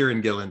way Kieran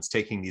Gillen's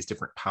taking these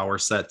different power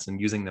sets and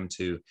using them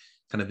to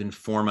kind of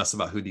inform us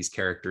about who these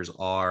characters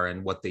are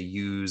and what they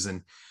use.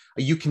 And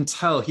you can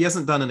tell he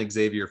hasn't done an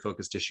Xavier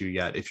focused issue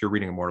yet if you're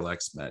reading Immortal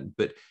X-Men,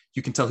 but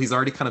you can tell he's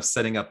already kind of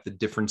setting up the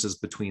differences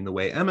between the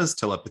way Emma's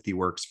telepathy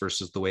works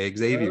versus the way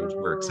Xavier's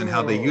works, and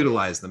how they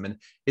utilize them. And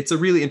it's a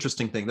really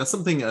interesting thing. That's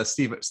something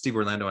Steve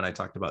Orlando and I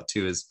talked about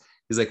too, is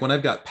like, when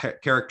I've got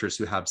characters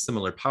who have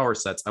similar power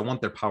sets, I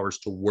want their powers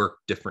to work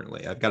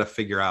differently. I've got to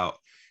figure out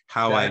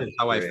how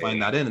I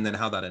find that in, and then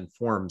how that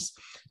informs.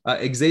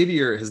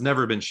 Xavier has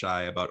never been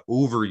shy about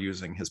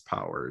overusing his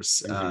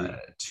powers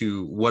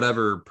to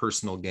whatever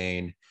personal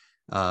gain.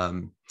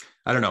 I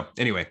don't know.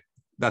 Anyway,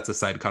 that's a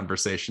side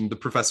conversation. The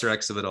Professor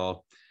X of it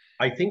all.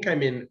 I think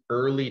I'm in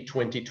early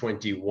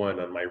 2021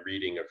 on my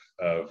reading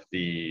of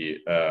the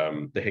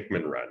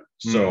Hickman run.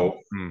 So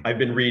I've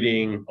been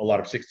reading a lot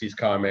of 60s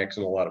comics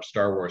and a lot of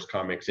Star Wars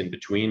comics in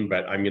between,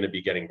 but I'm going to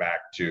be getting back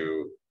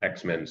to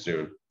X-Men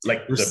soon,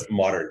 like the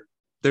modern.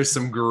 There's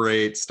some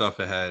great stuff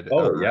ahead.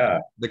 Oh yeah,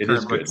 the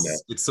current books,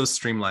 it's so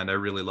streamlined. I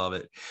really love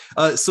it.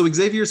 So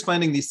Xavier's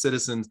finding these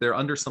citizens. They're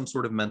under some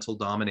sort of mental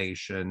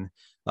domination.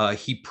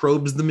 He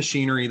probes the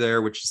machinery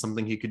there, which is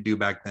something he could do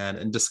back then,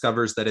 and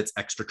discovers that it's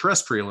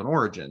extraterrestrial in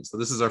origin. So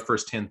this is our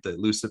first hint that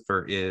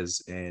Lucifer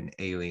is an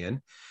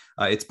alien.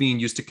 It's being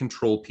used to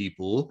control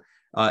people.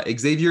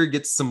 Xavier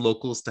gets some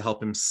locals to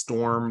help him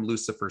storm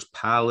Lucifer's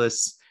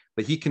palace,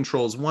 but he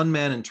controls one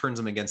man and turns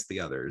him against the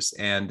others.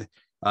 And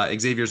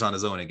Xavier's on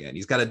his own again.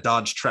 He's got to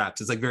dodge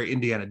traps. It's like very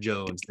Indiana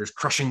Jones. There's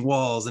crushing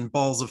walls and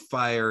balls of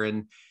fire.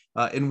 And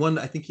in one,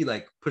 I think he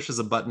like pushes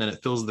a button and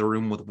it fills the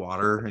room with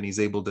water, and he's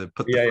able to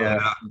put the phone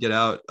out and get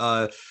out.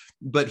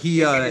 But he,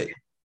 go ahead.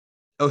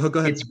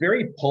 It's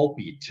very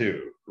pulpy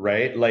too,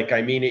 right? Like,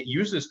 I mean, it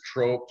uses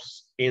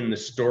tropes in the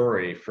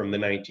story from the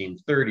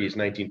 1930s,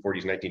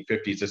 1940s,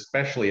 1950s,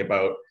 especially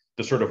about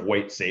the sort of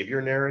white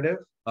savior narrative,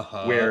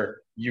 where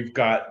you've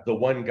got the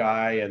one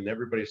guy and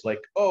everybody's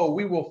like, oh,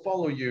 we will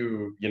follow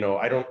you.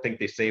 I don't think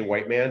they say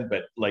white man,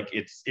 but like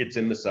it's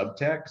in the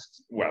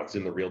subtext. Well, it's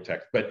in the real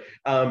text, but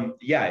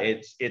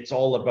it's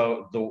all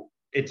about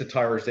it's a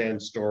Tarzan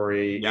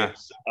story. Yeah.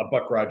 It's a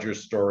Buck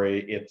Rogers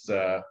story. It's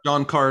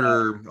John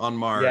Carter on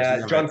Mars.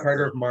 Yeah, John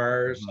Carter of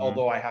Mars.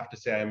 Although I have to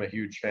say I'm a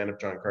huge fan of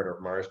John Carter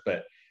of Mars,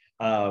 but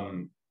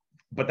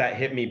that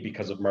hit me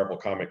because of Marvel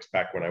Comics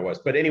back when I was.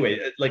 But anyway,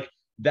 like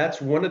that's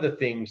one of the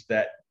things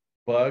that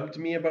bugged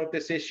me about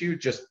this issue,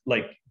 just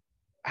like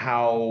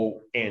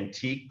how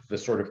antique the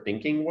sort of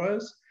thinking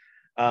was.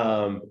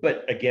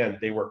 But again,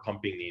 they were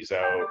pumping these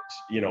out,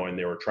 and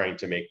they were trying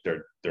to make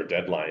their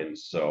deadlines.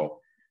 So,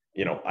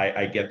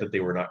 I get that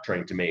they were not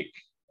trying to make,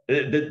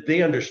 that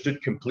they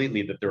understood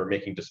completely that they were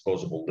making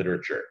disposable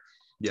literature.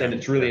 And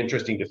it's really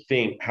interesting to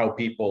think how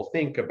people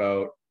think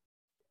about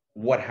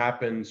what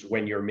happens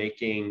when you're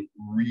making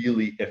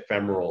really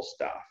ephemeral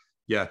stuff.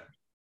 Yeah.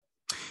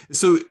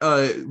 So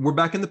we're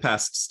back in the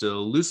past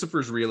still.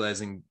 Lucifer's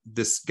realizing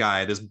this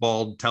guy, this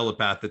bald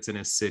telepath that's in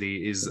his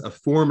city, is a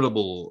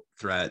formidable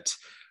threat.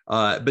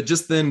 But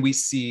just then we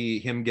see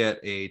him get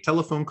a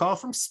telephone call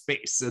from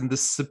space, and the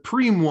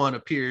Supreme One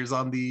appears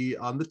on the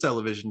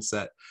television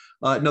set.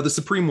 No, the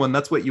Supreme One,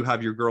 that's what you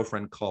have your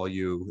girlfriend call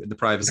you in the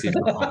privacy of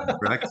your home,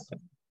 correct?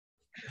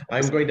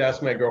 I'm going to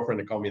ask my girlfriend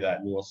to call me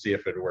that, and we'll see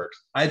if it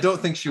works. I don't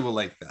think she will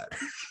like that.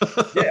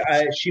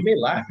 Yeah, she may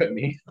laugh at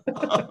me.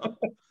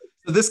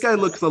 So this guy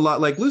looks a lot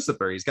like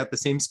Lucifer. He's got the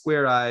same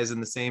square eyes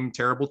and the same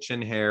terrible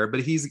chin hair, but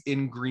he's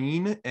in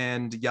green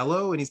and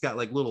yellow, and he's got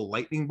like little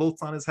lightning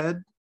bolts on his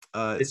head.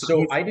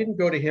 So I didn't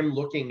go to him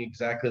looking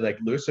exactly like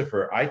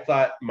Lucifer. I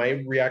thought,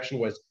 my reaction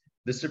was,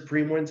 the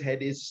Supreme One's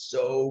head is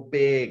so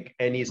big,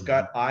 and he's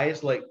got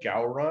eyes like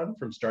Gowron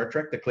from Star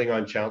Trek, the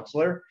Klingon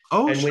Chancellor.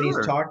 Oh, and when sure.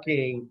 he's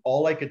talking,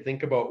 all I could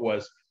think about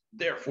was,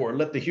 therefore,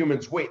 let the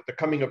humans wait the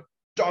coming of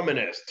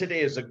Dominus. Today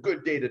is a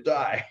good day to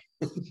die.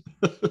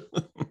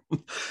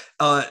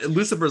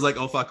 Lucifer's like,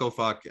 oh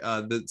fuck.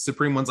 The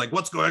Supreme One's like,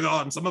 what's going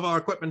on? Some of our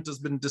equipment has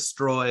been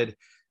destroyed.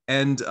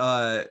 And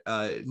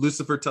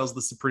Lucifer tells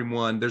the Supreme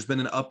One, there's been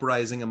an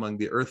uprising among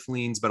the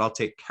Earthlings, but I'll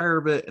take care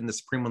of it. And the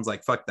Supreme One's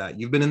like, fuck that.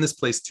 You've been in this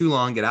place too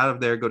long. Get out of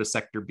there. Go to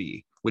Sector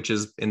B, which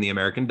is in the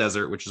American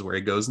desert, which is where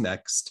he goes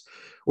next.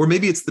 Or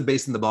maybe it's the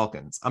base in the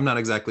Balkans. I'm not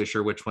exactly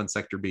sure which one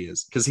Sector B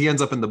is, because he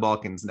ends up in the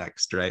Balkans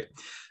next, right?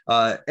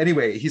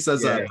 Anyway, he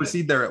says,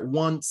 proceed there at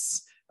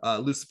once.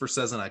 Lucifer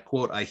says, and I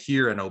quote, I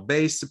hear and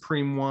obey,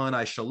 Supreme One.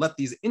 I shall let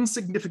these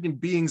insignificant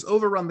beings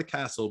overrun the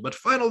castle, but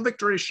final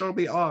victory shall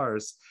be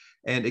ours.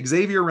 And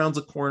Xavier rounds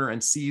a corner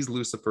and sees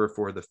Lucifer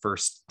for the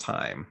first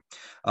time.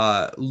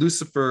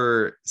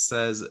 Lucifer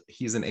says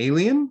he's an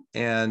alien,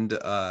 and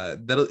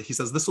he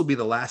says, this will be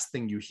the last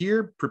thing you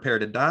hear. Prepare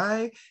to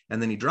die.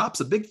 And then he drops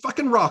a big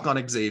fucking rock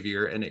on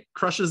Xavier, and it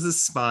crushes his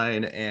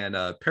spine and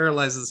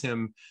paralyzes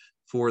him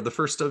for the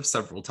first of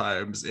several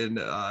times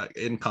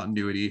in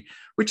continuity,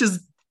 which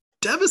is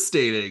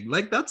devastating.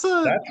 Like that's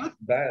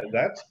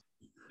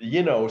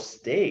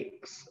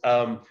stakes.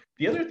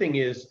 The other thing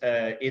is,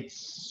 it's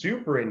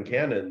super in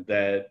canon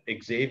that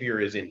Xavier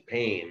is in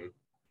pain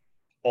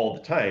all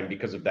the time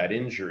because of that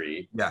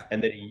injury. Yeah.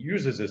 And that he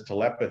uses his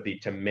telepathy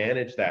to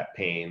manage that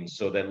pain.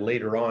 So then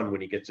later on,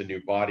 when he gets a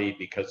new body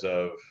because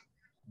of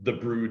the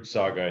Brood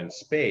saga in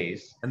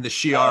space. And the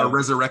Shi'ar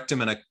resurrect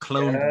him in a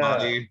cloned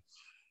body.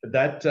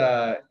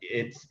 That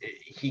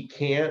he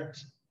can't,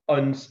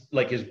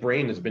 like his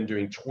brain has been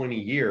doing 20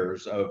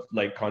 years of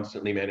like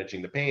constantly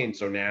managing the pain.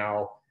 So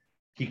now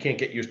he can't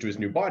get used to his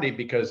new body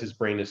because his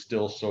brain is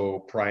still so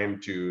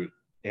primed to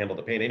handle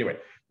the pain. Anyway,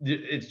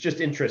 it's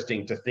just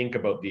interesting to think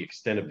about the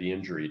extent of the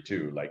injury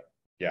too. Like,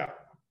 yeah.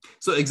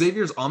 So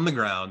Xavier's on the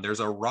ground. There's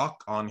a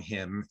rock on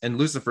him, and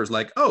Lucifer's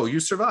like, oh,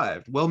 you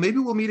survived. Well, maybe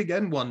we'll meet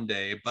again one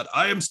day, but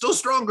I am still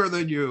stronger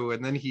than you.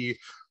 And then he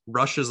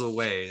rushes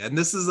away. And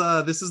this is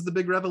the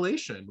big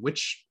revelation,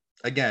 which,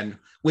 again,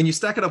 when you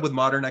stack it up with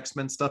modern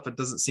X-Men stuff, it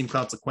doesn't seem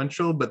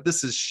consequential, but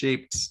this has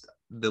shaped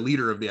the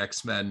leader of the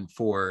X-Men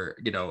for,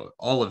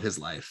 all of his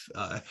life.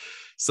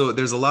 So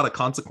there's a lot of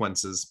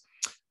consequences.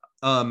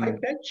 I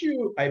bet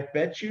you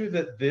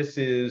that this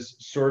is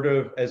sort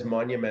of as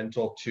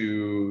monumental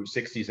to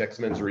 60s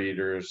X-Men's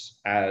readers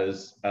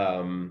as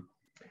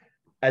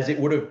it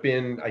would have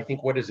been, I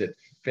think, what is it?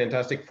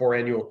 Fantastic Four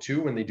Annual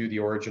 2 when they do the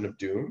Origin of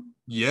Doom.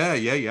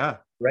 Yeah.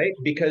 Right?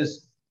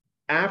 Because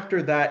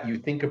after that, you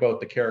think about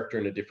the character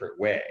in a different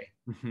way.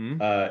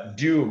 Mm-hmm.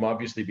 Doom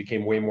obviously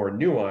became way more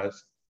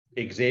nuanced.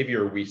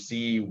 Xavier, we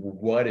see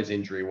what his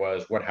injury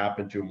was, what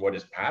happened to him, what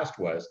his past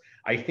was.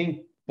 I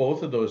think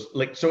both of those,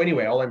 so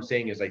anyway, all I'm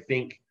saying is I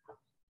think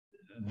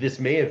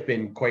this may have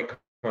been quite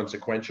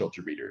consequential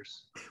to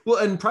readers. Well,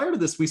 and prior to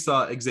this, we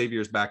saw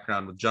Xavier's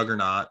background with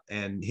Juggernaut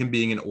and him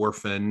being an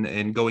orphan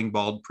and going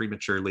bald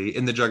prematurely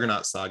in the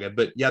Juggernaut saga.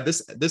 But yeah,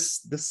 this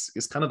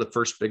is kind of the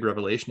first big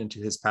revelation into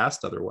his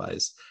past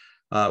otherwise.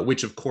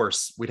 Which, of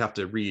course, we'd have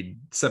to read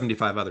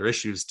 75 other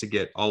issues to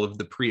get all of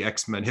the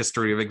pre-X-Men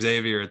history of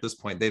Xavier at this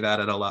point. They've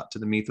added a lot to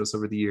the mythos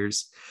over the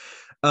years.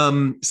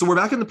 So we're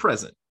back in the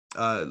present.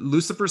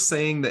 Lucifer's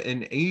saying that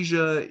in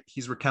Asia,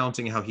 he's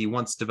recounting how he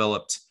once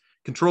developed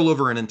control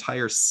over an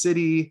entire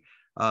city,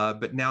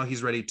 but now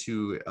he's ready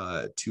to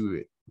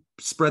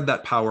spread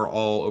that power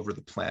all over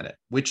the planet,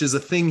 which is a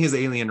thing his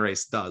alien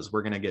race does.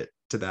 We're going to get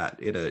to that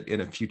in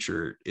a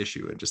future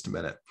issue in just a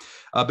minute.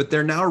 But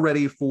they're now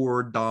ready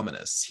for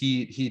Dominus.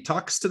 He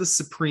talks to the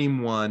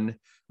Supreme One,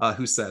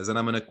 who says, and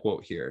I'm going to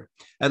quote here,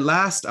 "At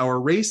last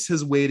our race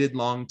has waited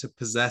long to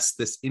possess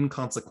this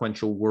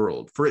inconsequential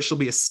world, for it shall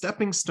be a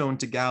stepping stone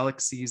to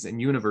galaxies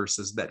and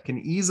universes that can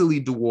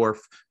easily dwarf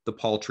the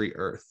paltry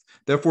Earth.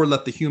 Therefore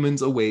let the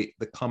humans await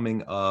the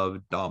coming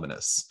of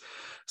Dominus."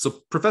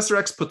 So Professor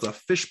X puts a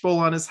fishbowl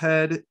on his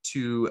head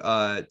to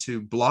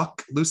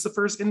block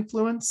Lucifer's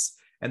influence.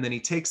 and then he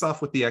takes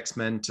off with the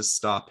X-Men to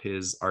stop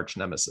his arch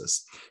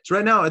nemesis. So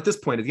right now, at this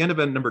point, at the end of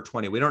number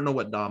 20, we don't know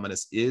what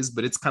Dominus is,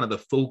 but it's kind of the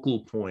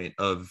focal point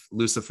of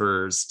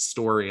Lucifer's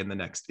story in the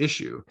next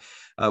issue.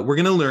 We're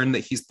going to learn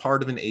that he's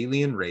part of an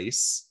alien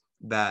race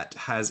that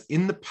has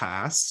in the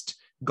past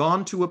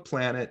gone to a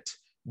planet,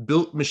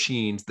 built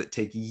machines that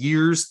take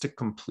years to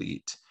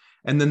complete,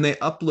 and then they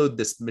upload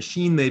this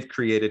machine they've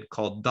created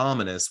called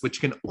Dominus,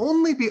 which can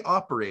only be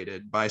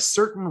operated by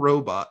certain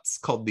robots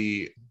called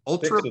the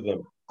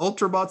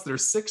Ultrabots.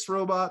 There's 6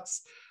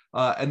 robots,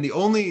 and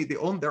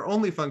their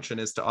only function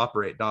is to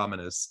operate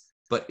Dominus.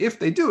 But if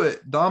they do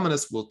it,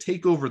 Dominus will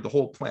take over the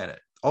whole planet.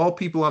 All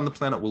people on the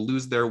planet will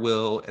lose their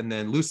will, and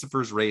then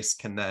Lucifer's race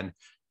can then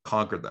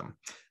conquer them.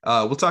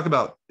 We'll talk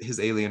about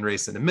his alien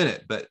race in a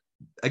minute, but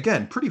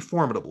again, pretty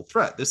formidable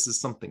threat. This is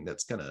something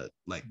that's gonna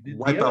like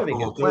wipe out the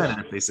whole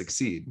planet if they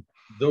succeed.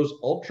 Those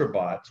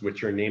Ultrabots,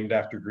 which are named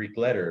after Greek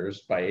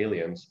letters by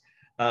aliens,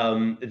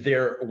 one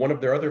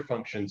of their other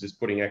functions is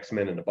putting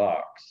X-Men in a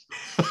box.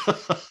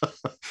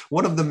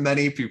 One of the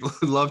many people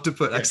who love to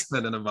put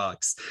X-Men in a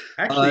box.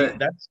 Actually,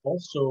 that's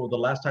also the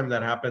last time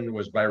that happened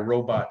was by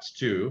Robots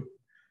 2.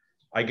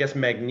 I guess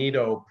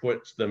Magneto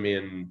puts them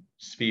in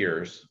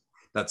spheres.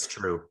 That's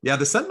true. Yeah,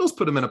 the Sentinels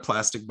put them in a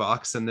plastic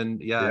box, and then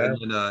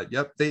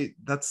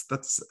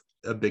that's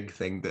a big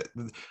thing that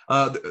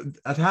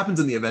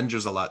happens in the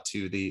Avengers a lot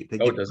too. They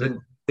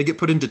get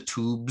put into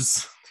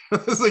tubes.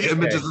 It's like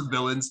images of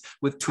villains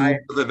with tubes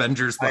of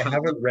Avengers. I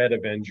haven't read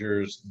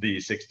Avengers the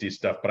 60s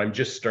stuff, but I'm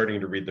just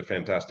starting to read the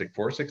Fantastic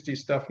Four 60s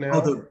stuff now.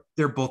 Oh,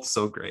 they're both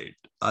so great.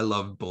 I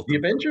love both. The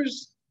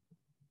Avengers.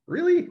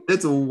 Really?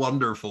 It's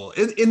wonderful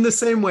in the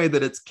same way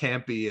that it's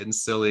campy and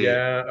silly.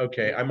 Yeah,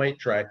 okay. I might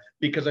try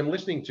because I'm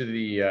listening to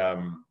the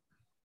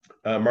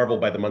Marvel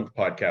by the Month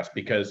podcast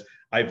because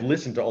I've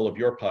listened to all of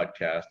your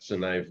podcasts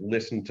and I've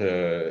listened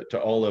to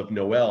all of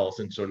Noel's.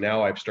 And so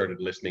now I've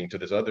started listening to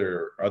this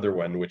other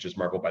one, which is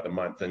Marvel by the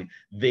Month. And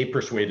they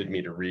persuaded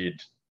me to read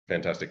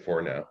Fantastic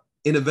Four now.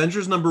 In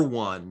Avengers number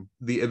 1,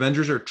 the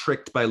Avengers are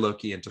tricked by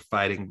Loki into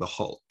fighting the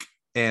Hulk.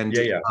 And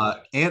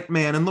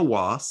Ant-Man and the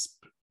Wasp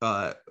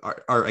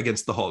are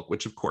against the Hulk,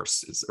 which of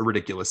course is a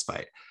ridiculous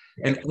fight.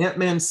 And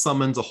Ant-Man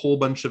summons a whole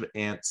bunch of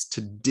ants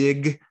to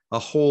dig a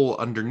hole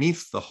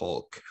underneath the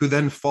Hulk, who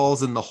then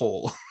falls in the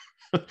hole.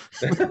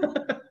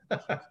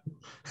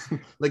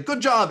 Like, good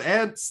job,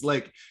 ants!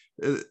 Like,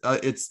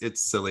 it's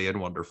silly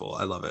and wonderful.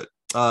 I love it.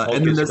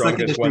 And then the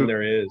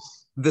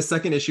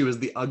second issue is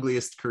the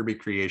ugliest Kirby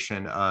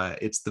creation.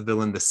 It's the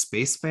villain, the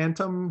Space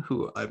Phantom,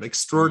 who I'm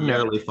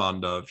extraordinarily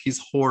fond of. He's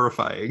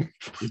horrifying.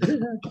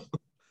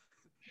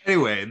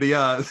 Anyway, the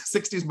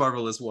 60s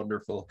Marvel is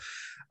wonderful.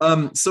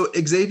 So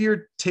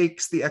Xavier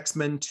takes the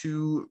X-Men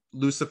to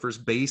Lucifer's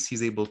base.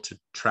 He's able to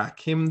track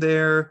him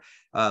there.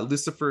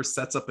 Lucifer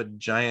sets up a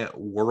giant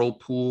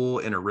whirlpool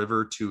in a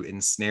river to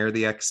ensnare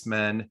the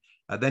X-Men.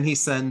 Then he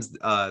sends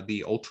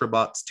the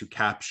Ultrabots to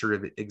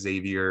capture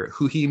Xavier,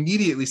 who he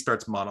immediately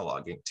starts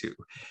monologuing to.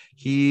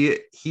 He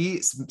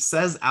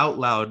says out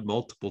loud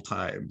multiple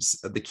times,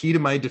 the key to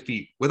my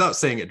defeat, without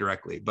saying it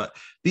directly, but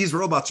these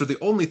robots are the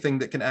only thing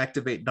that can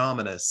activate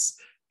Dominus.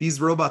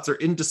 These robots are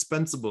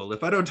indispensable.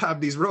 If I don't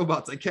have these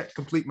robots, I can't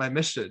complete my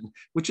mission,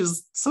 which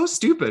is so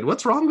stupid.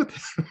 What's wrong with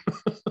him?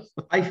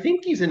 I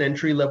think he's an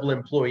entry-level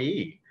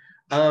employee.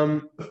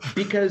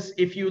 Because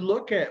if you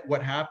look at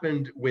what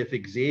happened with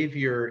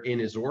Xavier in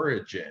his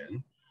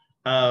origin,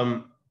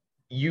 as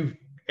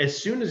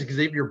soon as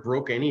Xavier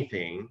broke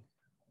anything,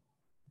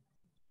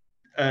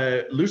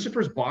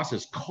 Lucifer's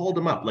bosses called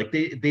him up. Like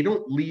they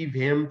don't leave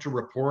him to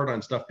report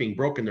on stuff being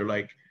broken. They're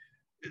like,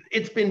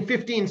 it's been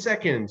 15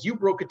 seconds. You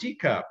broke a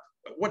teacup.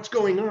 What's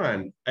going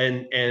on?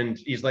 And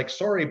he's like,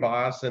 sorry,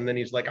 boss. And then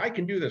he's like, I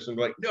can do this. And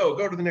they're like, no,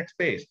 go to the next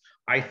base.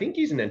 I think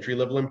he's an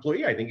entry-level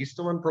employee. I think he's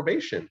still on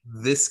probation.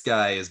 This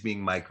guy is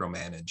being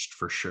micromanaged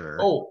for sure.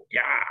 Oh,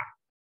 yeah.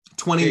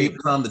 20 years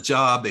on the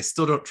job. They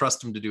still don't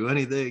trust him to do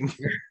anything.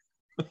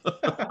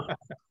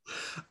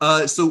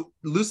 So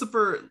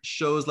Lucifer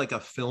shows like a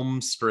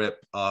film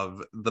strip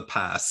of the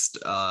past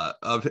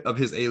of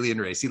his alien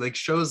race. He like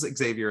shows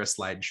Xavier a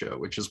slideshow,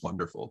 which is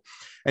wonderful.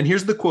 And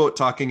here's the quote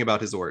talking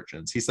about his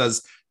origins. He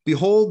says,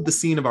 "Behold the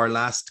scene of our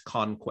last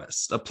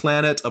conquest, a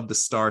planet of the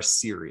star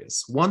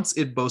Sirius. Once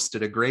it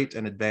boasted a great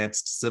and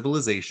advanced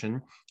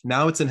civilization.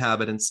 Now its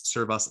inhabitants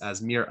serve us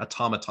as mere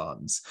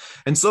automatons.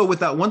 And so with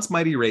that once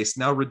mighty race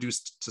now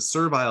reduced to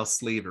servile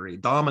slavery,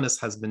 Dominus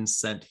has been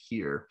sent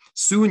here.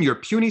 Soon your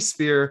puny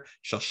sphere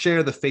shall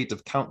share the fate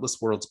of countless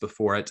worlds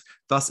before it.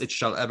 Thus it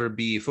shall ever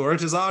be, for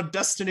it is our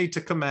destiny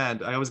to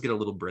command." I always get a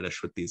little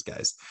British with these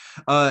guys.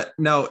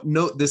 Now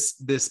note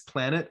this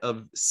planet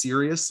of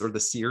Sirius, or the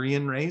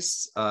Syrian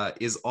race,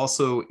 is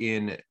also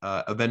in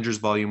Avengers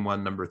Volume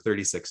 1, number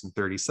 36 and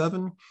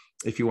 37.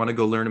 If you want to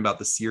go learn about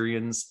the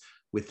Syrians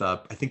with, I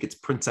think it's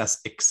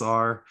Princess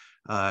Ixar.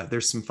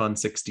 There's some fun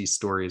 60s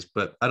stories,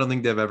 but I don't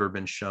think they've ever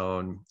been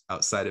shown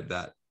outside of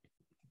that.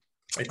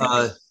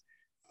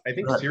 I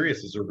think Sirius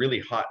is a really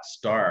hot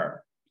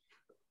star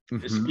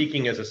Mhm.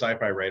 Speaking as a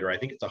sci-fi writer, I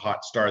think it's a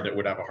hot star that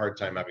would have a hard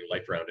time having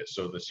life around it.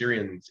 So the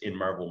Syrians in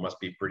Marvel must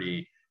be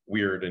pretty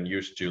weird and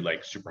used to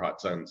like super hot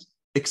suns.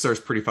 Ixar's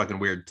pretty fucking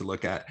weird to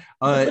look at.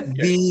 Okay.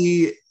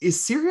 The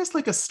is Sirius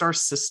like a star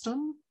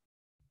system?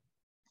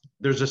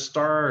 There's a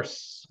star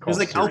There's called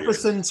like Alpha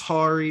Sirius.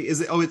 Centauri.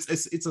 Is it? Oh, it's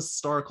a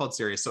star called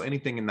Sirius. So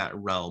anything in that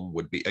realm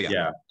would be. Oh, yeah,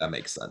 Yeah. that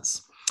makes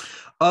sense.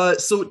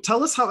 So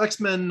tell us how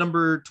X-Men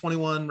number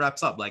 21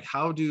 wraps up. Like,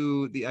 how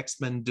do the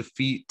X-Men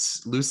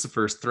defeat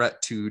Lucifer's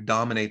threat to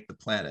dominate the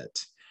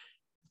planet?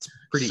 It's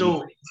pretty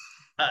So easy.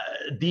 uh,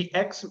 the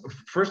X,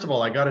 first of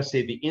all, I gotta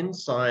say the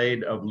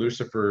inside of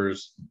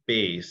Lucifer's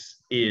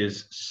base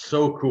is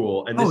so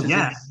cool, and Oh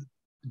yeah.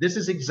 this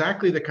is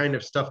exactly the kind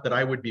of stuff that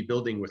I would be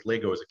building with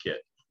Lego as a kid.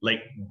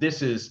 Like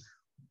this is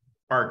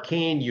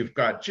arcane. You've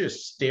got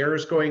just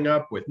stairs going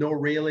up with no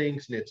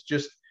railings, and it's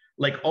just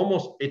like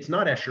almost it's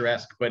not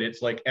Escher-esque, but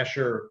it's like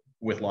Escher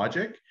with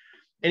logic.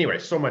 Anyway,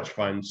 so much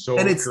fun, And so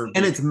it's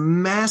curvy.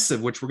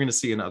 massive, which we're going to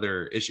see in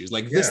other issues.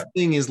 Like this Yeah.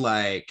 thing is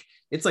like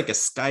it's like a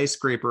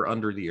skyscraper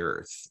under the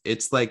earth.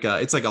 It's like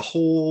a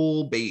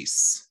whole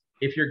base.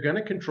 If you're going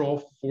to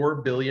control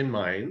 4 billion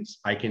minds,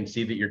 I can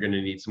see that you're going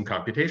to need some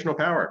computational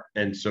power.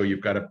 And so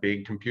you've got a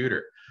big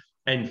computer.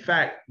 In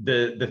fact,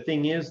 the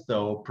thing is,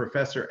 though,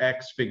 Professor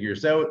X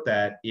figures out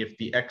that if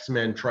the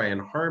X-Men try and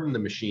harm the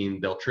machine,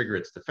 they'll trigger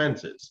its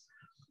defenses.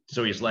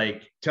 So he's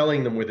like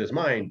telling them with his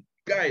mind,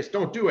 guys,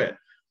 don't do it.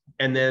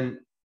 And then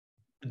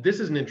this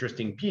is an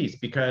interesting piece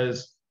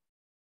because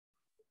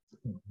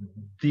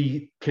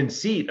the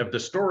conceit of the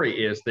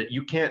story is that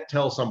you can't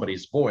tell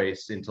somebody's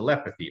voice in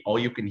telepathy. All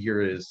you can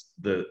hear is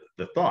the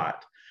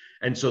thought.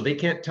 And so they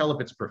can't tell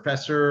if it's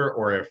professor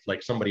or if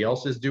like somebody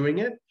else is doing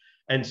it.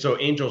 And so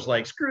Angel's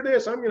like, screw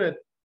this, I'm gonna,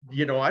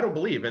 I don't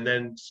believe. And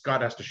then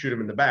Scott has to shoot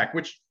him in the back,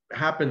 which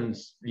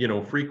happens,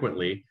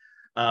 frequently.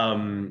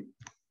 Um,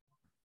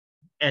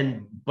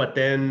 and but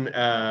then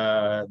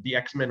the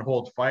X-Men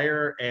hold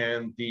fire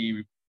and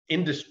the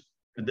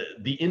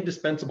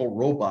indispensable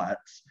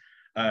robots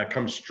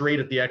come straight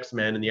at the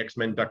X-Men, and the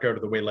X-Men duck out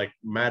of the way like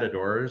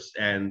matadors,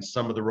 and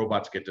some of the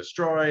robots get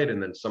destroyed,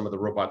 and then some of the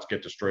robots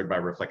get destroyed by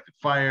reflected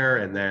fire,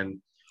 and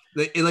then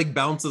It like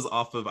bounces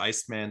off of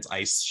Iceman's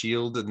ice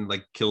shield and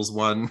like kills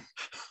one.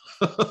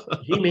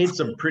 he made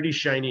some pretty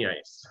shiny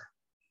ice.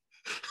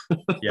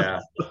 Yeah.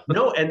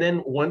 No, and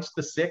then once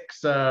the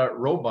six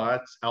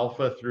robots,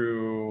 Alpha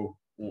through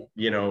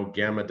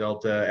Gamma,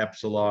 Delta, Yeah,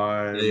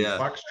 Epsilon, yeah.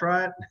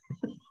 Foxtrot,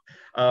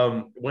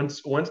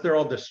 once they're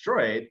all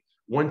destroyed,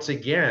 once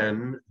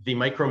again the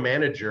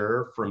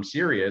micromanager from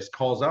Sirius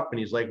calls up and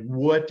he's like,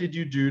 "What did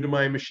you do to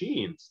my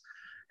machines?"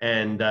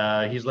 And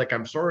he's like,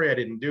 "I'm sorry, I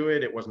didn't do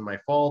it. It wasn't my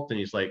fault." And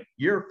he's like,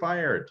 "You're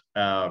fired."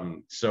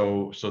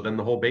 So then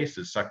the whole base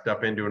is sucked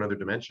up into another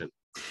dimension.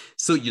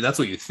 So that's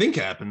what you think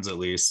happens, at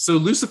least. So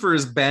Lucifer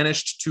is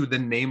banished to the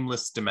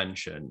nameless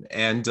dimension,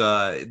 and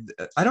I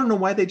don't know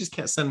why they just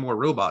can't send more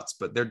robots,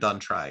 but they're done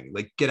trying.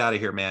 Like, get out of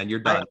here, man.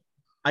 You're I done.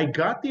 I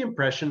got the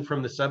impression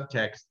from the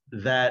subtext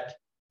that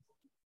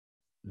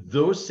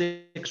those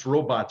six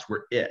robots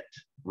were it,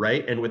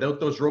 right? And without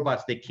those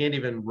robots, they can't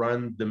even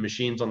run the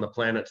machines on the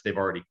planets they've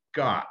already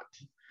got.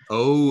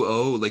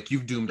 Oh, like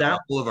you've doomed That,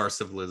 all of our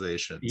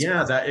civilizations.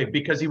 yeah, that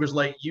because he was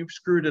like, you've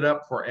screwed it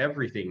up for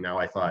everything now,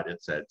 I thought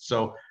it said.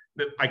 So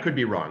I could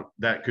be wrong.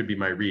 That could be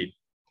my read.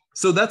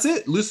 So that's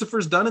it.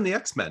 Lucifer's done in the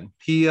X-Men.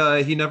 He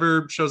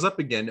never shows up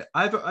again.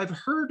 I've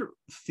heard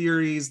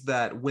theories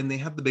that when they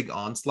had the big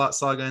Onslaught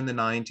saga in the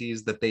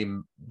 90s that they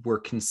were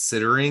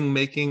considering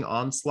making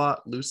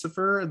Onslaught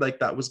Lucifer, like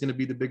that was going to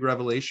be the big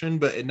revelation,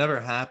 but it never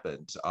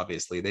happened.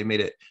 Obviously, they made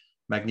it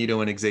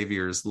Magneto and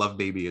Xavier's love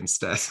baby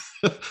instead.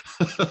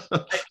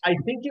 I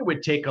think it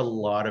would take a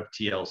lot of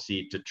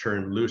TLC to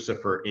turn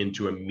Lucifer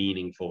into a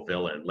meaningful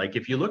villain. Like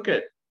if you look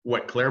at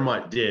what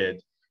Claremont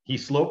did, he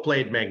slow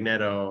played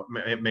Magneto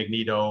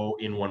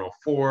in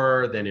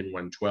 104, then in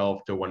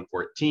 112 to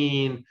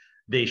 114.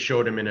 They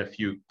showed him in a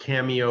few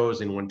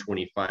cameos in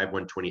 125,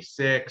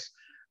 126,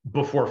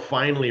 before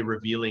finally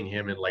revealing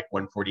him in like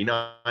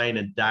 149.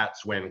 And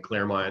that's when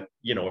Claremont,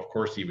 of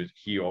course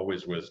he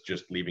always was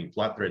just leaving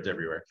plot threads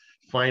everywhere.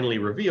 Finally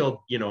revealed,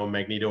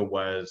 Magneto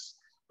was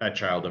a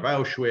child of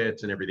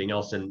Auschwitz and everything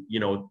else. And,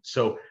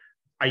 so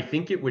I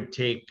think it would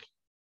take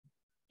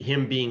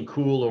him being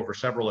cool over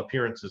several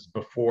appearances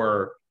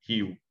before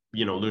he,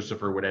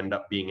 Lucifer would end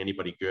up being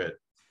anybody good.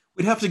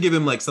 We'd have to give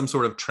him like some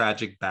sort of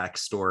tragic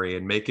backstory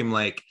and make him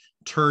like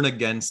turn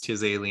against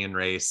his alien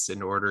race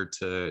in order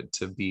to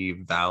be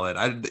valid.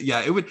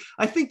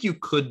 I think you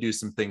could do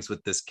some things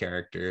with this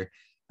character.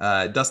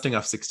 Dusting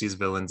off 60s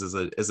villains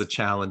is a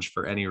challenge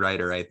for any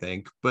writer, I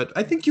think, but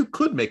I think you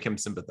could make him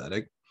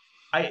sympathetic.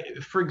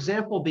 For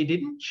example, they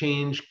didn't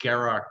change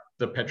Garak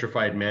the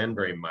Petrified Man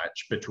very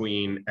much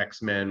between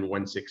X-Men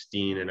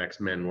 116 and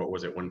X-Men, what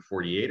was it,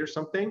 148 or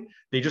something?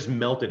 They just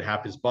melted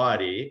half his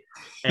body.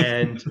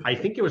 And I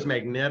think it was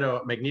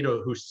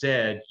Magneto who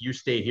said, "You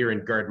stay here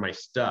and guard my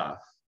stuff,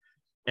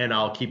 and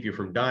I'll keep you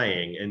from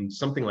dying," and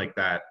something like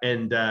that.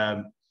 And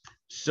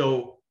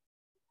so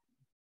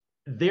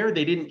there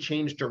they didn't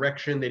change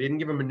direction. They didn't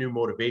give him a new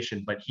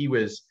motivation, but he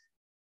was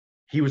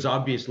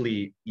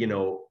obviously,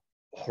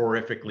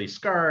 horrifically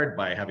scarred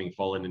by having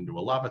fallen into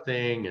a lava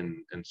thing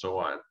and so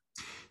on.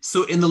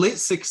 So in the late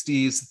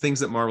 60s,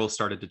 things at Marvel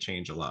started to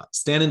change a lot.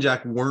 Stan and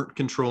Jack weren't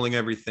controlling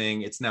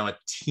everything. It's now a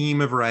team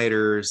of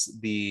writers.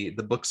 The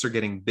books are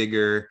getting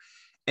bigger.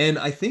 And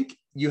I think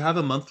you have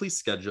a monthly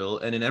schedule,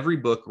 and in every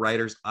book,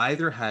 writers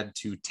either had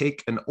to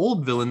take an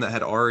old villain that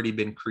had already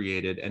been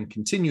created and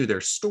continue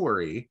their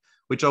story,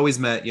 which always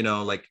meant,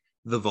 like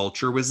the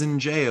Vulture was in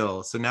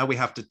jail. So now we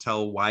have to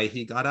tell why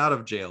he got out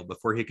of jail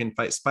before he can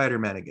fight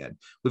Spider-Man again.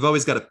 We've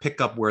always got to pick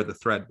up where the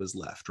thread was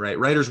left, right?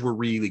 Writers were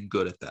really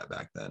good at that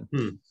back then.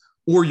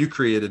 Or you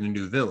created a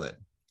new villain.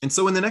 And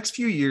so in the next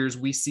few years,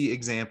 we see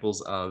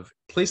examples of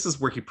places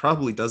where he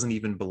probably doesn't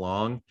even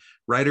belong.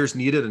 Writers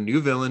needed a new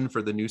villain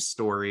for the new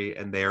story,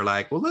 and they're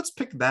like, well, let's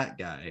pick that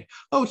guy.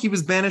 Oh, he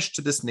was banished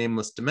to this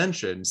nameless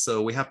dimension,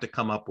 so we have to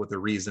come up with a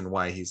reason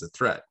why he's a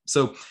threat.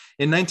 So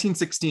in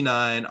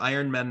 1969,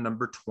 Iron Man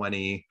number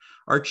 20,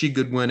 Archie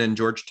Goodwin and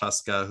George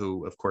Tuska,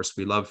 who, of course,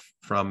 we love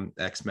from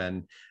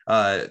X-Men,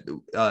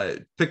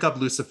 pick up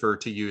Lucifer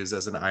to use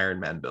as an Iron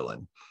Man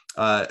villain.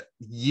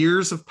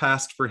 Years have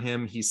passed for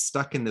him. He's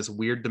stuck in this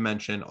weird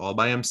dimension all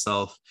by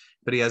himself,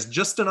 but he has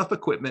just enough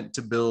equipment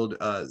to build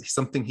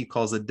something he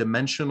calls a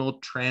dimensional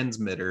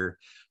transmitter,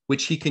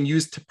 which he can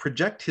use to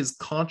project his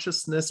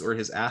consciousness or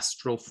his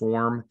astral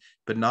form,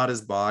 but not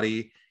his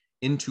body,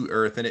 into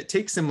Earth. And it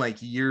takes him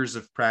like years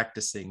of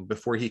practicing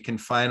before he can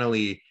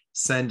finally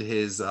send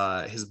his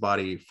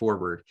body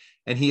forward.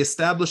 And he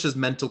establishes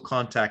mental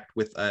contact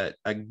with a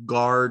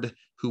guard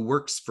who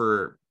works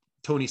for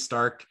Tony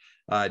Stark,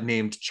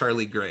 named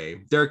Charlie Gray.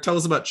 Derek, tell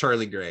us about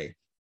Charlie Gray.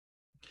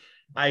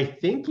 I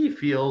think he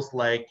feels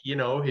like,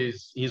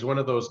 he's one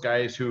of those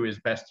guys who his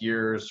best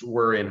years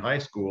were in high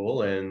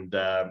school, and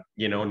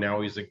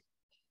now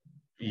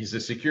he's a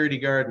security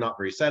guard, not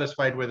very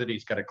satisfied with it.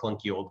 He's got a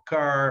clunky old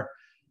car,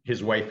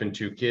 his wife and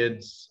 2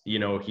 kids.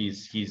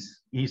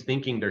 He's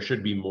thinking there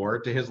should be more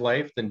to his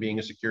life than being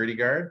a security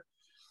guard.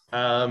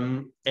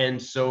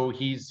 And so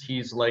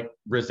he's like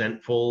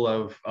resentful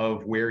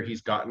of where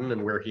he's gotten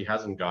and where he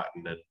hasn't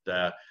gotten.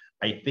 And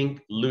I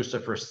think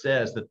Lucifer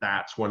says that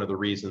that's one of the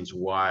reasons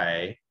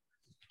why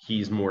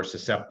he's more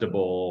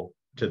susceptible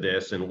to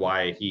this, and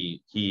why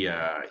he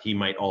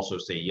might also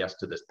say yes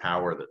to this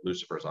power that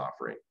Lucifer's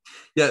offering.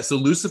 Yeah, so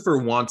Lucifer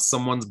wants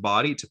someone's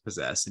body to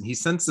possess, and he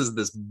senses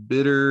this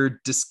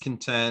bitter,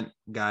 discontent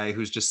guy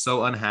who's just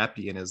so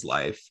unhappy in his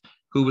life,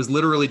 who was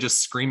literally just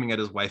screaming at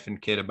his wife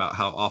and kid about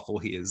how awful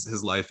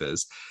his life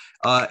is.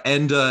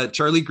 And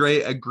Charlie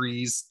Gray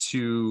agrees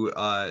to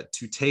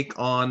take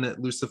on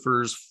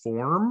Lucifer's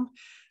form.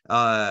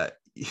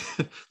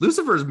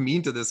 Lucifer's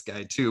mean to this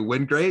guy too.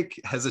 When Gray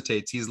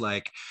hesitates, he's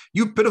like,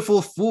 "You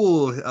pitiful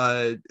fool!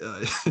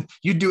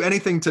 You'd do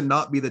anything to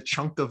not be the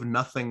chunk of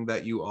nothing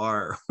that you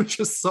are," which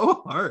is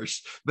so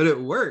harsh, but it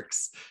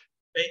works.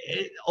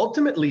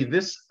 Ultimately,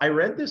 I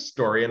read this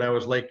story and I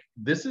was like,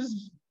 this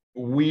is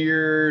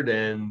weird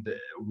and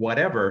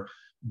whatever,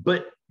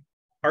 but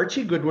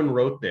Archie Goodwin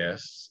wrote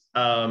this,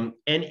 and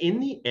in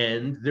the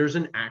end there's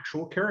an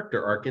actual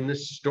character arc in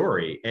this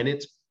story, and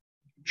it's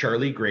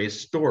Charlie Gray's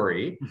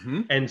story.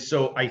 And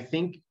so I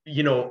think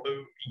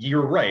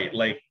you're right,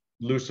 like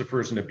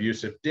Lucifer's an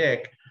abusive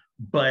dick,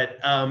 but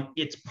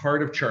it's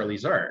part of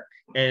Charlie's arc.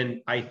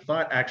 And I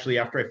thought, actually,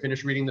 after I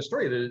finished reading the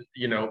story,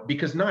 that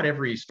because not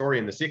every story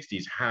in the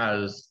 60s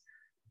has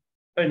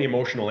an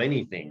emotional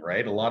anything,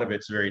 right? A lot of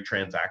it's very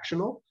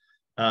transactional,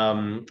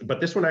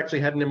 but this one actually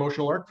had an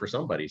emotional arc for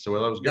somebody, so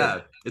that was good.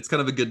 Yeah, it's kind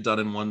of a good done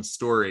in one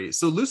story.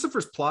 So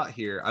Lucifer's plot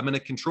here: I'm going to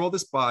control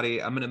this body,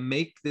 I'm going to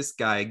make this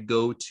guy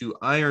go to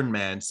Iron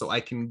Man so I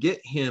can get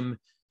him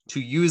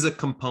to use a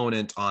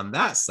component on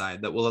that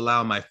side that will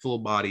allow my full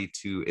body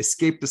to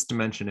escape this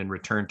dimension and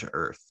return to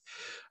Earth.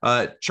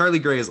 Charlie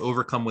Gray is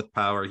overcome with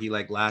power. He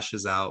like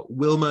lashes out.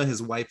 Wilma,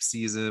 his wife,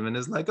 sees him and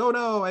is like, "Oh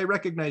no, I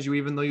recognize you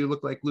even though you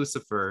look like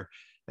Lucifer."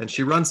 And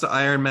she runs to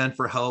Iron Man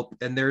for help.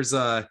 And there's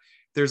a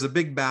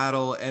big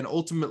battle. And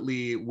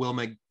ultimately,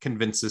 Wilma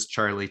convinces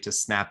Charlie to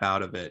snap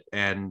out of it.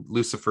 And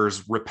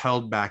Lucifer's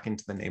repelled back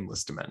into the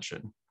nameless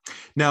dimension.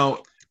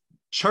 Now,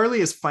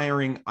 Charlie is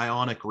firing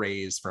ionic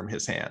rays from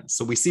his hands.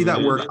 So we see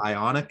that word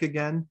ionic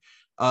again.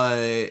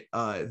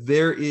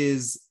 There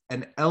is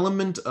an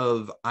element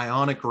of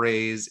ionic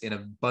rays in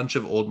a bunch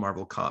of old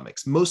Marvel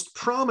comics, most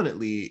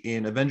prominently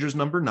in Avengers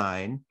number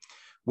 9,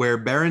 where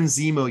Baron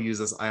Zemo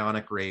uses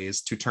ionic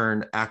rays to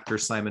turn actor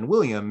Simon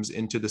Williams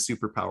into the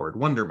superpowered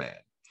Wonder Man.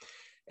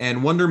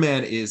 And Wonder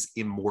Man is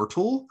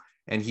immortal,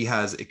 and he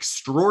has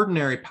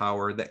extraordinary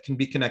power that can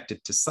be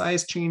connected to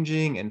size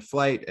changing and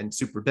flight and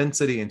super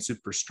density and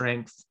super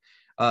strength.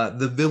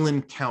 The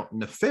villain Count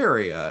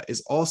Nefaria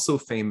is also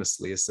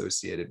famously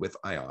associated with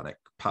ionic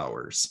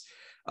powers.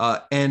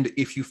 And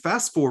if you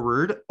fast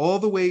forward all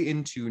the way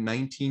into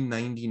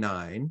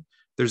 1999,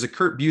 there's a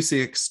Kurt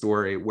Busiek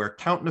story where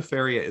Count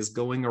Nefaria is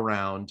going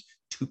around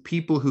to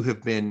people who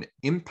have been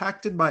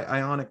impacted by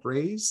ionic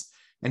rays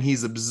and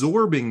he's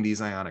absorbing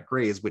these ionic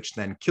rays, which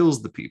then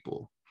kills the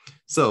people.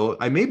 So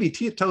I may be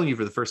telling you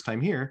for the first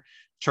time here,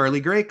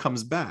 Charlie Gray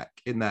comes back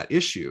in that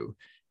issue.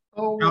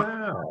 Oh,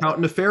 wow.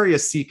 Count Nefaria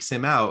seeks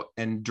him out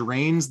and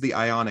drains the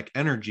ionic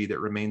energy that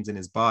remains in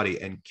his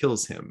body and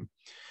kills him.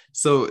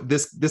 So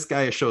this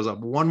guy shows up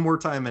one more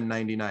time in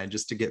 99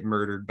 just to get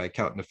murdered by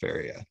Count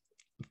Nefaria.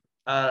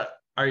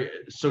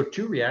 So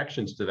two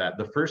reactions to that.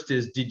 The first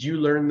is, did you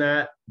learn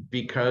that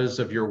because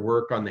of your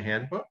work on the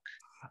handbook?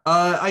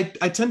 I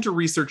tend to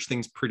research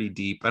things pretty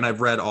deep, and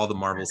I've read all the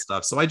Marvel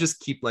stuff, so I just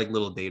keep like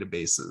little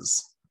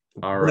databases.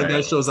 All when right. a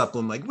guy shows up,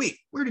 I'm like, wait,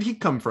 where did he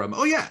come from?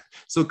 Oh yeah.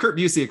 So Kurt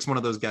Busiek's one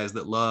of those guys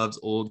that loves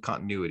old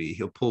continuity.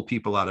 He'll pull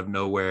people out of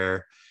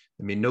nowhere.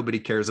 I mean, nobody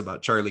cares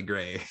about Charlie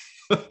Gray.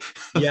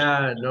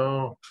 Yeah,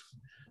 no.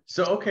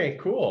 So okay,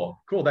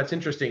 cool. That's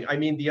interesting. I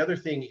mean, the other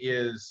thing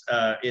is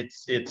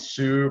it's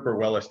super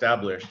well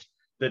established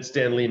that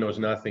Stan Lee knows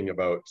nothing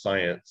about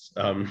science,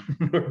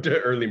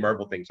 to early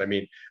Marvel things. I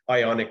mean,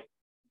 ionic,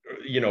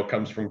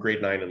 comes from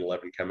grade 9 and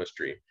 11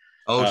 chemistry.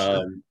 Oh,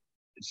 sure.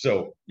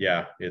 So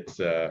yeah, it's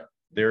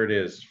there it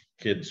is,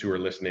 kids who are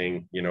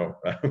listening,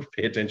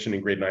 pay attention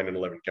in grade 9 and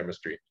 11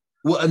 chemistry.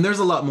 Well, and there's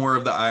a lot more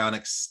of the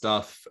ionic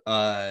stuff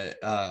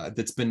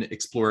that's been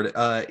explored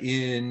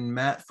in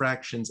Matt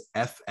Fraction's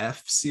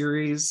FF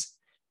series.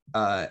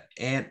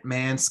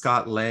 Ant-Man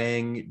Scott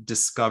Lang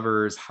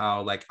discovers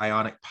how like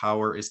ionic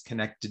power is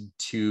connected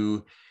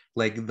to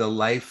like the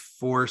life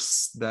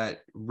force that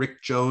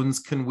Rick Jones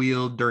can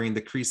wield during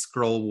the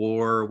Kree-Skrull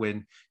War,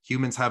 when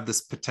humans have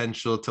this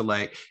potential to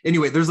like,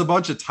 anyway, there's a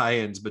bunch of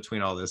tie-ins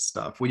between all this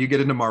stuff. When you get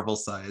into Marvel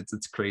science,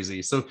 it's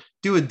crazy. So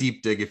do a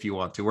deep dig if you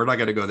want to. We're not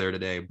going to go there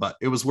today, but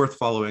it was worth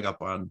following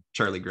up on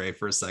Charlie Gray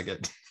for a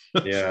second.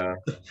 Yeah.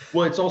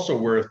 Well, it's also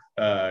worth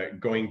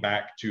going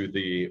back to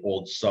the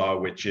old saw,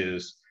 which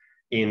is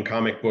in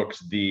comic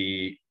books,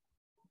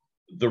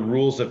 the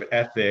rules of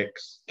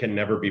ethics can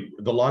never be,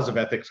 the laws of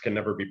ethics can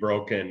never be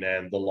broken,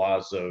 and the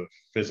laws of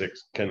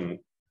physics can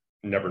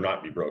never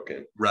not be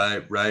broken.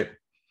 Right.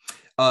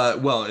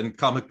 Well, in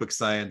comic book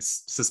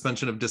science,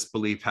 suspension of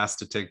disbelief has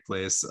to take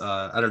place.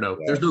 I don't know.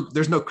 Yeah.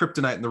 There's no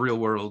kryptonite in the real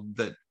world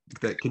that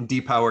can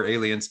depower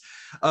aliens.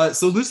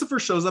 So Lucifer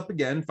shows up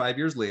again 5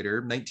 years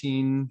later,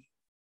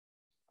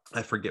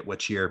 I forget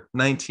which year,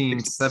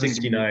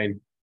 1969.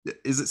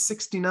 Is it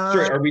 69?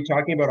 Sorry, are we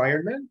talking about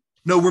Iron Man?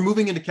 No, we're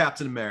moving into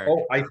Captain America.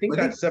 Oh, I think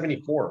that's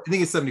 74. I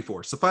think it's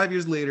 74. So 5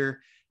 years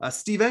later,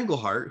 Steve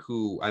Englehart,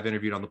 who I've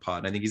interviewed on the pod,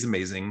 and I think he's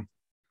amazing,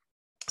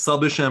 Sal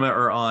Buscema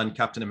are on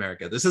Captain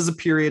America. This is a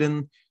period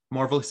in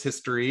Marvel's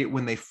history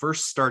when they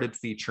first started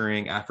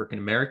featuring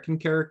African-American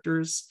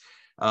characters.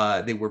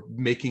 They were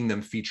making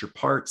them feature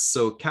parts.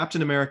 So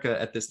Captain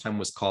America at this time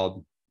was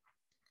called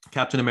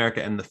Captain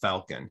America and the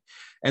Falcon.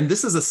 And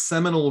this is a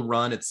seminal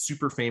run. It's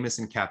super famous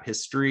in Cap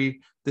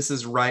history. This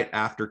is right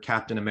after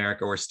Captain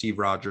America, or Steve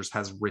Rogers,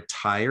 has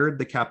retired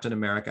the Captain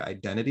America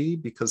identity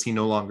because he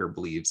no longer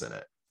believes in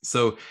it.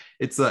 So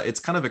it's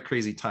kind of a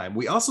crazy time.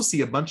 We also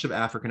see a bunch of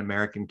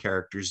African-American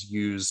characters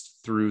used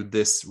through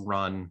this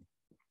run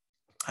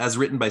as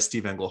written by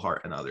Steve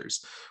Englehart and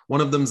others.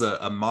 One of them's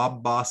a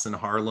mob boss in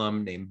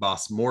Harlem named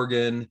Boss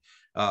Morgan.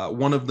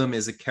 One of them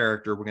is a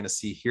character we're going to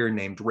see here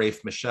named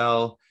Rafe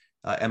Michel,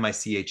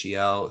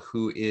 Michel,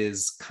 who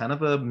is kind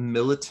of a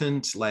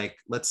militant, like,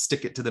 let's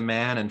stick it to the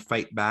man and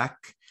fight back.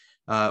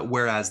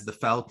 Whereas the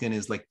Falcon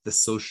is like the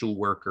social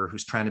worker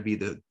who's trying to be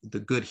the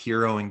good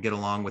hero and get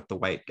along with the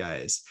white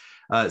guys.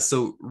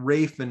 So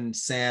Rafe and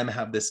Sam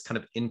have this kind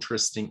of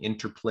interesting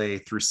interplay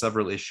through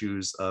several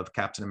issues of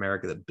Captain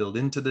America that build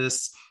into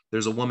this.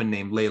 There's a woman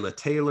named Layla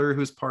Taylor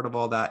who's part of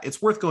all that.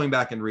 It's worth going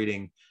back and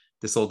reading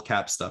this old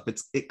Cap stuff.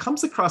 It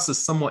comes across as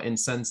somewhat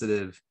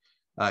insensitive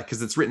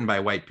because it's written by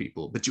white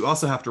people, but you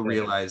also have to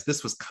realize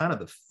this was kind of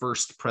the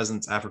first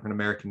presence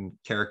African-American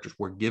characters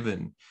were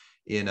given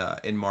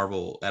in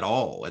Marvel at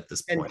all at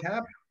this point.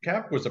 And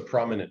Cap was a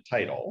prominent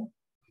title.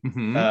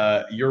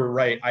 Mm-hmm. You're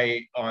right.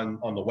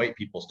 On the white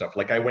people stuff,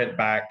 like I went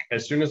back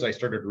as soon as I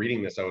started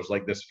reading this, I was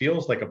like, this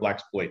feels like a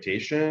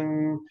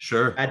blaxploitation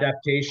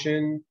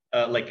adaptation.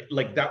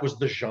 Like that was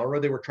the genre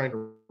they were trying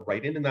to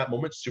write in that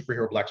moment,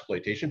 superhero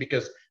blaxploitation,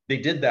 because they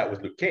did that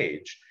with Luke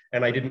Cage,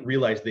 and I didn't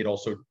realize they'd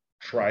also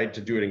tried to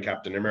do it in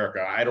Captain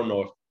America. I don't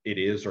know if it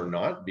is or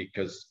not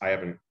because I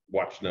haven't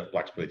watched enough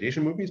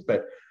blaxploitation movies,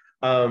 but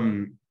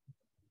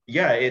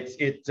yeah,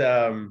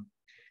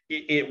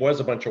 it was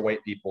a bunch of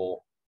white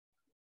people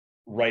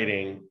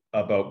writing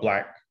about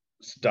black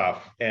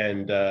stuff,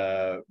 and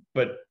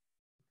but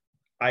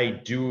I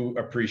do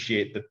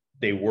appreciate that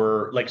they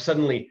were like,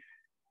 suddenly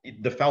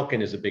the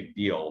Falcon is a big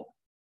deal,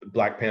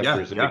 Black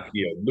Panther is a big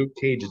deal, Luke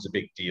Cage is a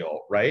big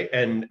deal, right?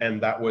 And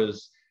that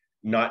was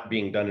not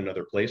being done in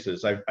other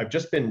places. I've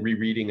just been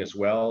rereading as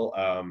well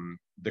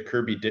the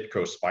Kirby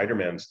Ditko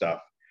Spider-Man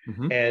stuff.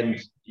 Mm-hmm.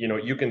 And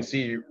you can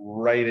see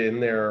right in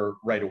there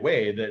right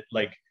away that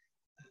like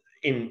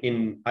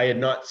in I had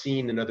not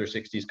seen in other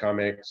 60s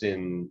comics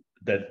in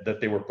that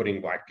they were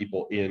putting black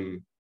people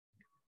in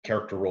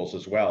character roles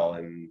as well,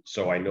 and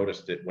so I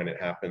noticed it when it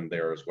happened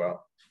there as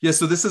well. Yeah,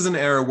 so this is an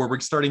era where we're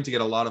starting to get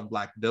a lot of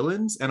Black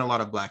villains and a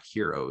lot of Black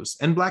heroes,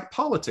 and Black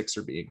politics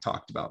are being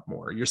talked about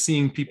more. You're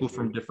seeing people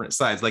from different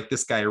sides, like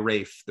this guy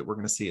Rafe that we're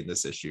going to see in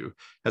this issue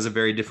has a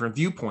very different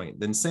viewpoint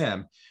than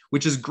Sam,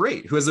 which is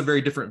great, who has a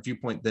very different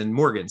viewpoint than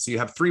Morgan. So you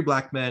have three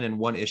Black men in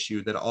one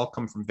issue that all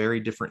come from very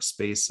different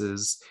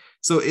spaces.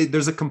 So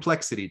there's a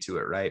complexity to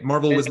it, right?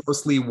 Marvel was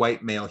mostly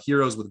white male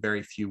heroes with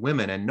very few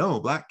women and no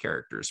Black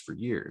characters for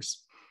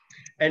years.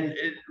 And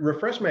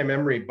refresh my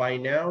memory, by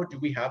now, do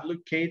we have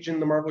Luke Cage in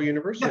the Marvel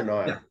Universe or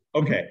not? Yeah.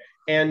 Okay.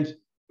 And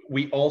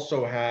we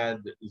also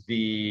had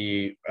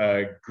the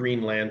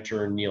Green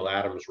Lantern Neil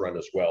Adams run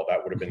as well.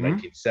 That would have been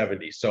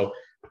 1970. So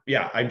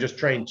yeah, I'm just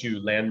trying to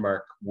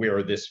landmark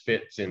where this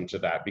fits into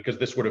that, because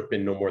this would have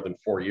been no more than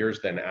 4 years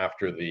then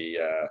after the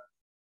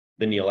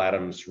Neil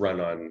Adams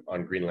run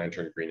on Green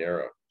Lantern, Green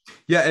Arrow.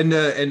 Yeah, and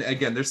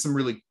again, there's some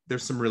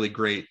really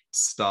great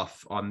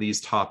stuff on these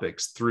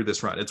topics through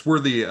this run. It's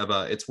worthy of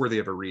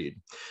a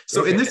read.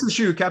 So in this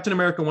issue, Captain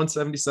America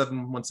 177,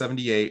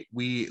 178,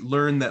 we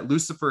learn that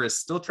Lucifer is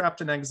still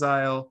trapped in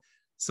exile.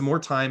 Some more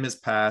time has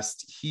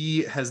passed.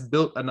 He has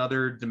built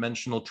another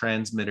dimensional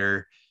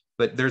transmitter,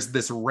 but there's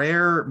this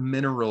rare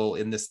mineral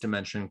in this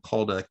dimension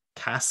called a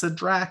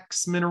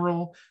Cassidrax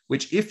mineral,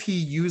 which if he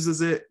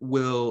uses it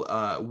will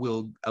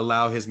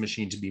allow his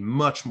machine to be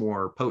much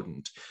more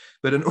potent.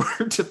 But in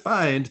order to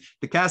find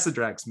the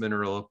Cassidrax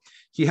mineral,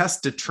 he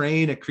has to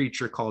train a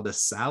creature called a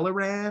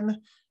Salaran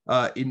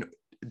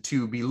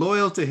to be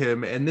loyal to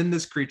him, and then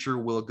this creature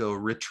will go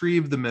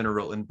retrieve the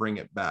mineral and bring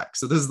it back.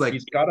 So this is like,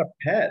 he's got a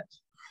pet.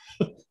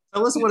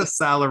 Tell us what a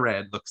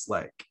Salaran looks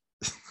like.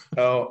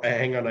 Oh,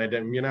 hang on.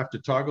 I'm gonna have to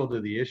toggle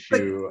to the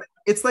issue.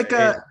 It's like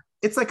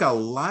a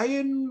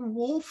lion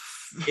wolf.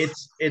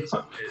 It's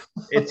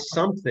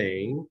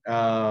something.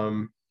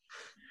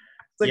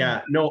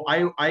 Yeah, no,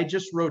 I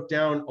just wrote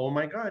down, oh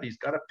my God, he's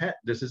got a pet.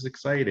 This is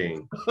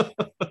exciting.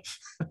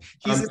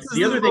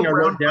 The other thing I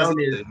wrote down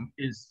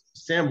is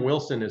Sam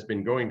Wilson has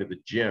been going to the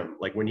gym.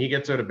 Like when he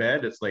gets out of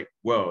bed, it's like,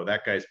 whoa,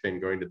 that guy's been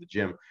going to the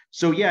gym.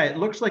 So yeah, it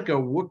looks like a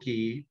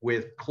Wookiee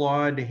with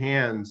clawed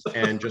hands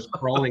and just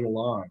crawling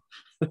along.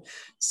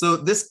 So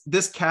this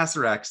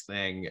Cassidrax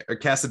thing, or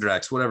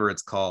Cassidrax, whatever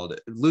it's called,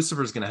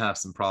 Lucifer's going to have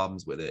some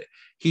problems with it.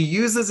 He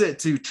uses it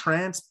to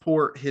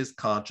transport his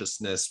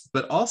consciousness,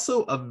 but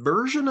also a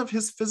version of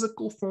his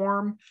physical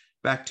form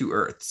back to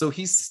Earth. So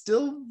he's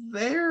still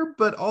there,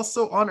 but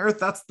also on Earth.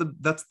 That's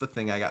the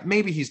thing I got.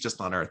 Maybe he's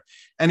just on Earth.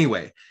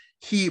 Anyway,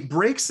 he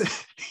breaks,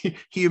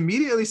 he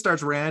immediately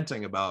starts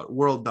ranting about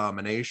world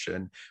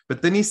domination,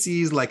 but then he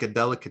sees like a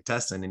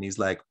delicatessen and he's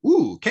like,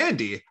 ooh,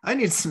 candy, I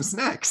need some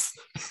snacks.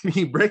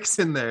 He breaks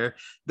in there.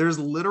 There's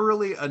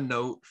literally a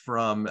note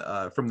from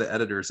the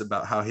editors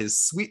about how his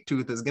sweet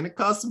tooth is going to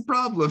cause some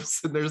problems.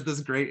 And there's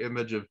this great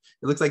image of,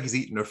 it looks like he's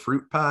eating a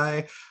fruit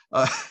pie.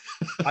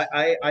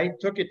 I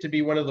took it to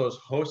be one of those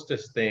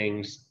Hostess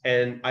things,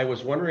 and I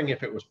was wondering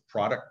if it was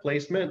product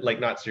placement, like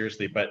not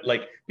seriously, but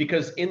like,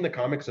 because in the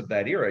comics of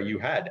that era, you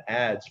had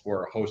ads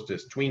for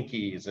Hostess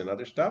Twinkies and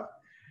other stuff.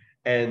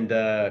 And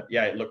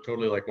yeah, it looked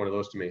totally like one of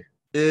those to me.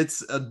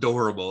 It's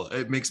adorable.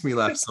 It makes me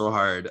laugh so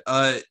hard.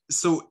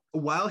 So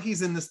while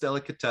he's in this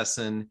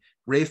delicatessen,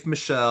 Rafe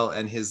Michelle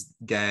and his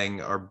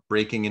gang are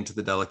breaking into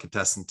the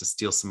delicatessen to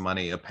steal some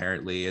money,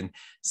 apparently. And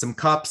some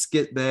cops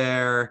get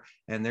there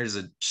and there's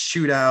a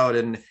shootout.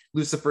 And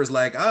Lucifer's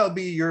like, I'll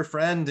be your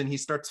friend. And he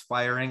starts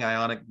firing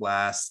ionic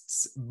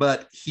blasts.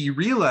 But he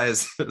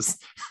realizes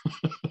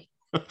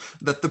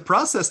that the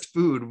processed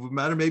food, no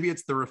matter, maybe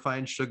it's the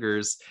refined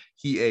sugars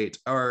he ate,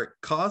 are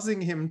causing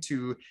him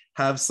to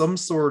have some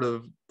sort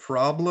of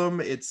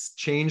problem. It's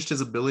changed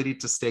his ability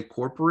to stay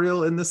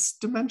corporeal in this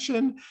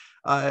dimension,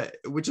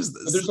 which is...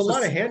 There's a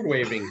lot of hand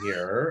waving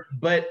here,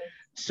 but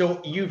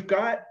so you've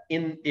got,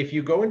 if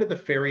you go into the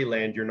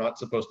fairyland, you're not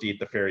supposed to eat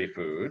the fairy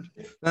food.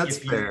 That's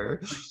fair.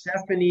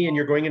 Persephone and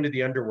you're going into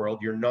the underworld,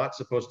 you're not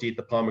supposed to eat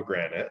the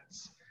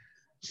pomegranates.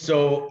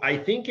 So I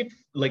think if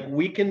like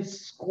we can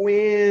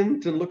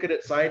squint and look at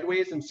it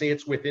sideways and say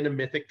it's within a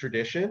mythic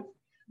tradition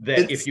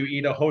that if you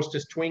eat a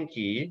Hostess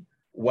Twinkie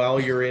while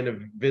you're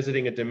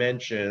visiting a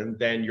dimension,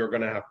 then you're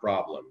going to have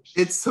problems.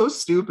 It's so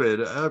stupid.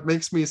 It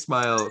makes me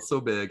smile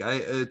so big. I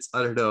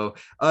don't know.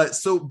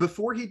 So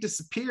before he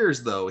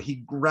disappears, though, he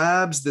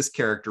grabs this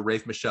character,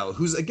 Rafe Michelle,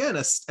 who's again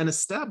an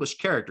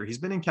established character. He's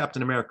been in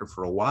Captain America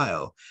for a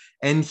while,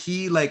 and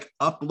he like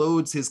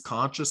uploads his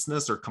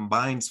consciousness or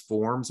combines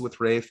forms with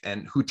Rafe,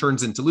 and who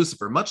turns into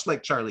Lucifer, much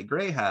like Charlie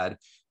Gray had.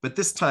 But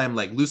this time,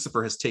 like,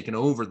 Lucifer has taken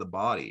over the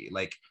body.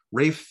 Like,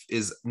 Rafe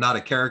is not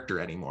a character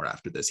anymore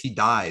after this. He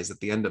dies at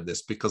the end of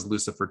this because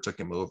Lucifer took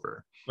him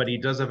over. But he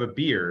does have a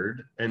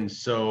beard. And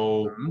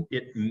so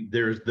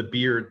there's the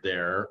beard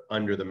there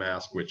under the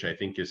mask, which I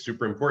think is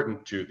super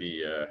important to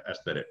the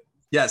aesthetic.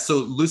 Yeah, so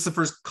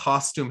Lucifer's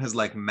costume has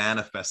like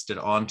manifested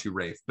onto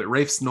Rafe, but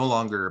Rafe's no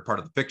longer part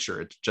of the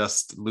picture. It's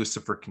just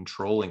Lucifer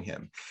controlling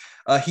him.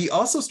 He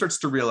also starts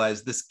to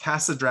realize this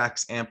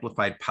Cassidrax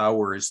amplified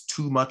power is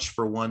too much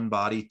for one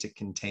body to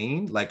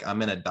contain. Like, I'm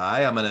gonna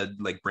die, I'm gonna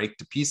like break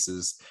to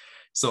pieces.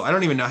 So I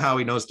don't even know how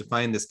he knows to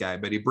find this guy,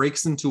 but he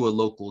breaks into a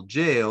local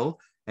jail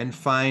and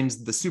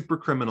finds the super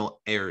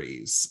criminal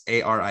Aries,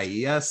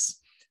 Aries.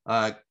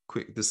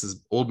 Quick, this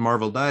is old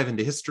Marvel dive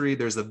into history.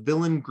 There's a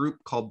villain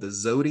group called the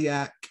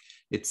Zodiac.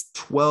 It's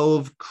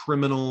 12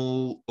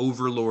 criminal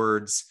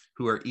overlords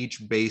who are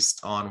each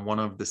based on one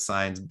of the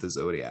signs of the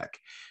Zodiac.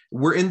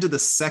 We're into the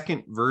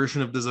second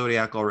version of the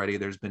Zodiac already.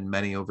 There's been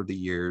many over the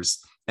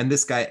years. And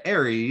this guy,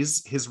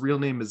 Aries, his real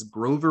name is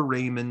Grover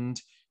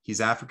Raymond.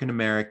 He's African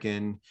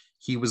American.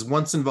 He was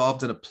once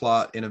involved in a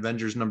plot in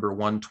Avengers number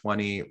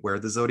 120 where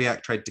the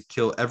Zodiac tried to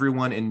kill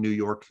everyone in New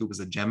York who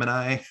was a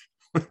Gemini.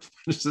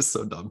 It's just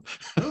so dumb.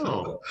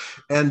 Oh.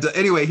 And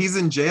anyway, he's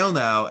in jail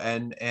now,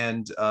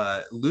 and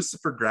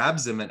Lucifer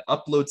grabs him and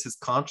uploads his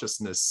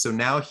consciousness. So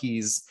now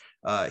he's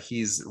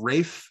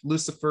Wraith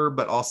Lucifer,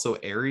 but also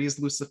Aries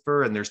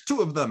Lucifer, and there's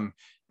two of them.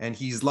 And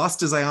he's lost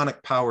his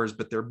ionic powers,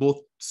 but they're both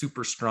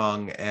super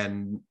strong.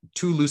 And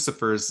two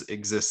Lucifers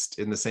exist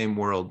in the same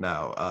world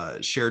now,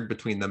 shared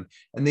between them.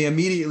 And they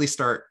immediately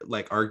start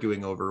like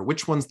arguing over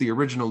which one's the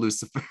original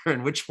Lucifer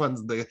and which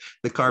one's the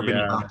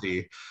carbon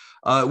copy.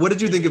 What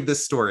did you think of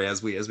this story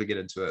as we get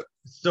into it?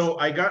 So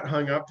I got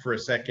hung up for a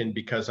second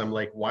because I'm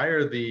like, why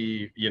are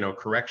the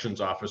corrections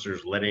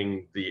officers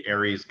letting the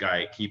Aries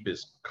guy keep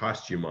his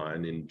costume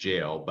on in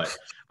jail? But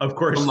of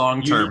course,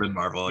 long term in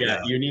Marvel,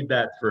 you need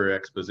that for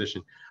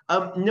exposition.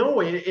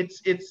 No,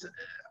 it's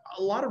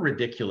a lot of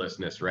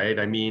ridiculousness, right?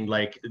 I mean,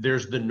 like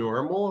there's the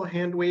normal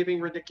hand waving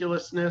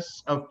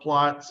ridiculousness of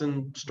plots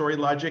and story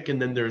logic,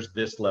 and then there's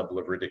this level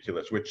of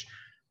ridiculous, which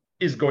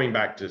is going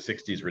back to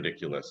 60s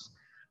ridiculous.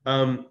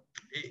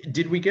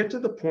 Did we get to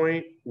the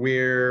point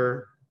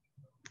where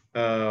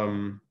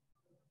he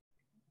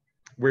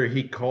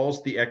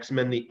calls the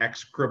X-Men the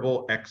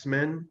execrable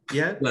X-Men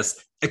yet?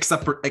 Yes,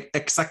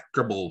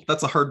 execrable.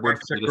 That's a hard word.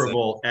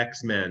 Execrable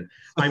X-Men.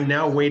 I'm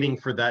now waiting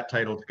for that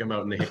title to come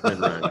out in the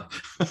Hickman run.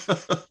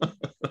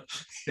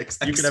 You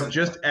could have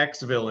just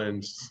X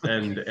villains,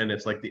 and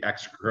it's like the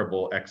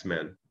execrable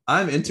X-Men.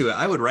 I'm into it.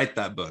 I would write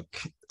that book.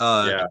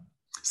 Yeah.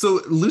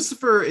 So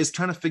Lucifer is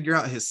trying to figure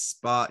out his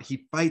spot.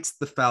 He fights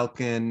the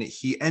Falcon.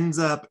 He ends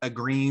up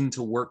agreeing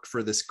to work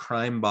for this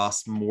crime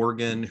boss,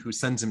 Morgan, who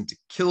sends him to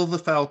kill the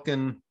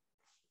Falcon.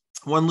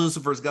 One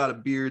Lucifer's got a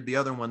beard, the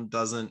other one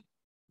doesn't.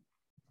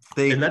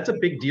 And that's a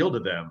big deal to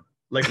them.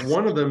 Like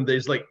one of them,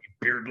 there's like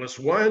beardless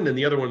one, and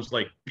the other one's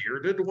like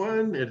bearded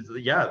one.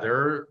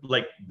 They're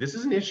like, this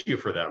is an issue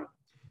for them.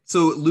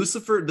 So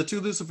Lucifer, the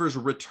two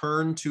Lucifers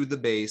return to the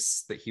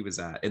base that he was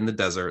at in the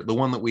desert, the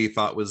one that we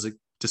thought was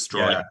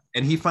destroyed. Yeah.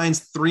 And he finds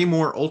 3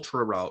 more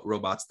Ultra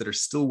robots that are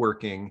still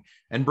working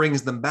and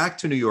brings them back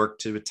to New York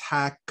to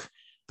attack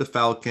the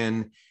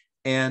Falcon.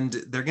 And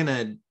they're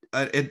gonna,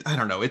 I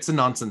don't know, it's a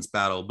nonsense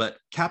battle, but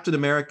Captain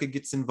America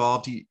gets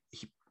involved. He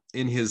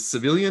in his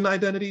civilian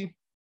identity,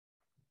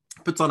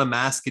 puts on a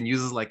mask and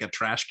uses like a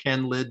trash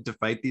can lid to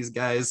fight these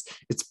guys.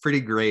 It's pretty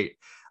great.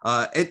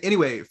 And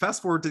anyway,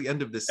 fast forward to the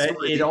end of this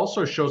story. It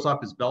also shows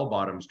off his bell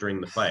bottoms during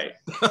the fight.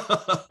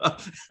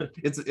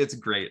 It's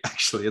great,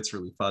 actually. It's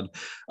really fun.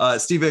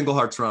 Steve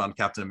Englehart's run on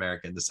Captain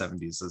America in the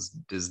 70s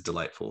is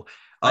delightful.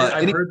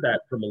 I've heard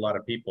that from a lot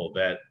of people,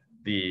 that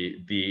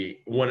the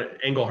one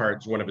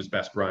Englehart's one of his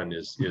best run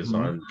is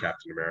on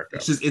Captain America.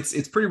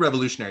 It's pretty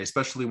revolutionary,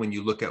 especially when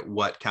you look at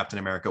what Captain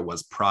America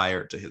was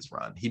prior to his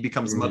run. He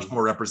becomes much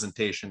more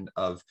representation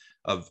of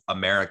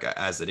America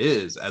as it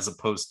is, as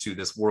opposed to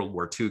this World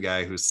War II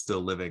guy who's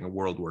still living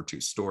World War II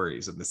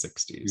stories in the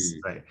 60s.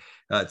 Right?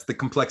 It's the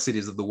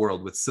complexities of the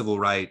world with civil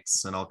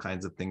rights and all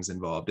kinds of things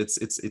involved.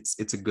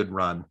 It's a good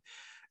run.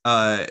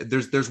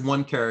 There's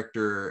one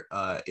character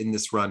in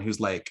this run who's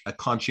like a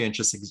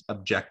conscientious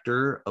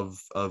objector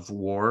of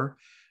war,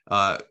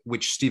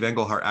 which Steve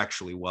Englehart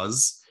actually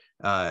was.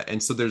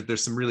 And so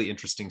there's some really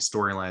interesting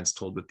storylines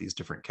told with these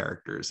different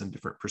characters and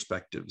different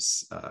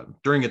perspectives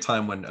during a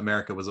time when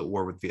America was at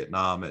war with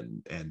Vietnam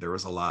and there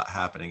was a lot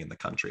happening in the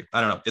country. I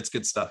don't know. It's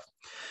good stuff.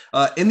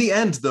 In the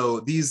end, though,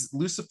 these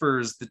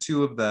Lucifers, the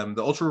two of them,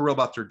 the Ultra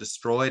robots are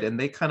destroyed and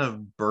they kind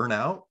of burn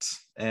out,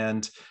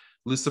 and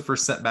Lucifer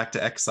sent back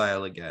to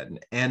exile again,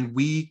 and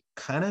we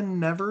kind of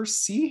never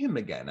see him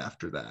again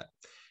after that.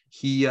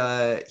 He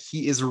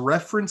is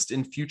referenced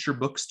in future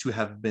books to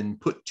have been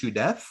put to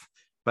death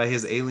by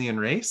his alien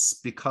race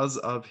because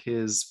of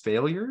his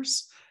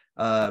failures.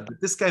 But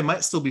this guy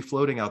might still be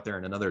floating out there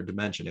in another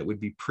dimension. It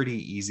would be pretty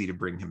easy to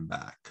bring him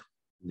back.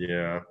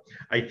 Yeah,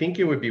 I think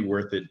it would be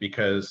worth it,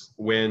 because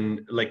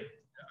when, like,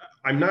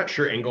 I'm not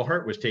sure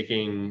Englehart was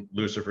taking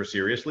Lucifer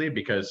seriously,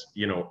 because,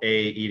 A,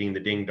 eating the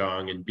ding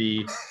dong, and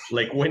B,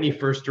 like when he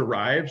first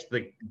arrives,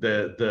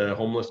 the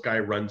homeless guy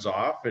runs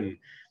off and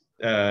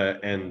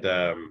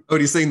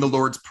he's saying the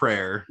Lord's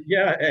Prayer.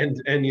 Yeah,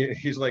 and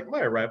he's like,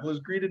 my arrival is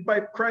greeted by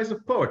cries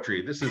of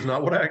poetry. This is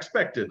not what I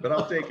expected, but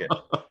I'll take it.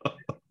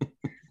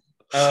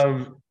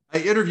 I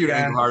interviewed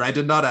Englehart. I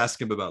did not ask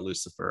him about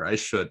Lucifer. I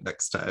should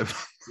next time.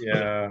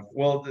 Yeah.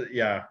 Well,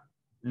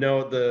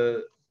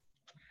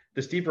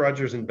 The Steve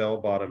Rogers and Bell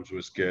Bottoms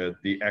was good.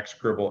 The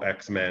Execrable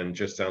X-Men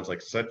just sounds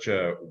like such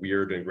a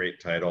weird and great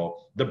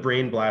title. The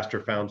Brain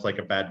Blaster sounds like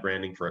a bad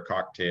branding for a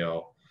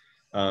cocktail.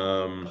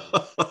 And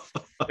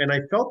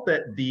I felt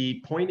that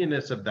the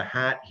pointiness of the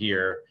hat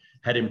here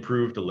had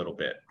improved a little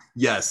bit.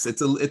 Yes,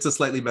 it's a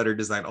slightly better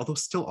design, although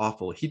still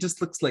awful. He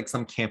just looks like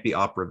some campy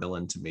opera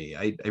villain to me.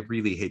 I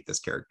really hate this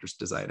character's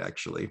design,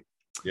 actually.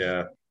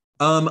 Yeah.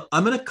 I'm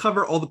going to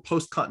cover all the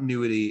post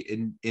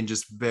continuity in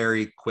just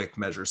very quick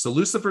measure. So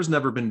Lucifer's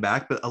never been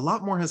back, but a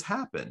lot more has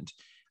happened.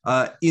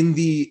 In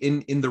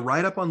the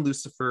write up on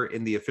Lucifer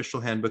in the official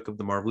handbook of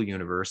the Marvel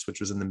Universe, which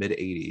was in the mid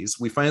 '80s,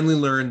 we finally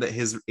learned that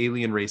his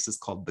alien race is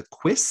called the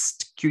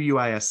Quist,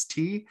 Quist,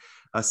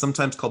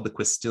 sometimes called the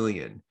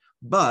Quistilian.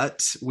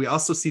 But we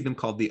also see them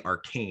called the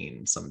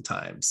Arcane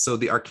sometimes. So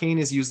the Arcane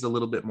is used a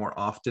little bit more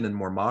often in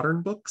more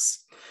modern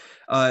books.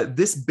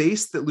 This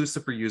base that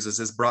Lucifer uses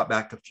is brought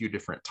back a few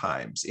different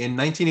times. In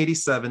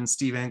 1987,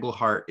 Steve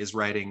Englehart is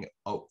writing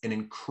an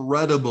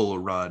incredible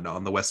run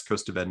on the West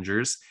Coast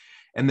Avengers.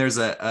 And there's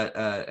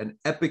an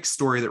epic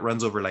story that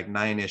runs over like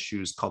 9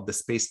 issues called The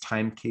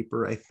Space-Time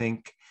Caper, I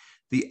think.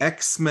 The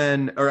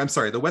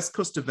West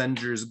Coast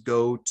Avengers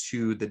go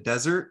to the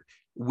desert,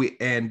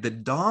 and the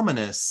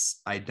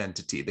Dominus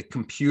identity, the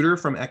computer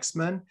from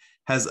X-Men,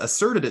 has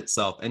asserted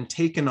itself and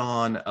taken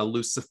on a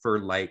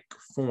Lucifer-like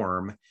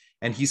form.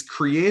 And he's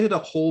created a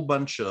whole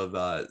bunch of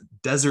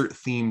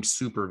desert-themed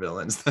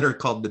supervillains that are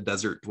called the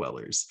Desert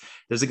Dwellers.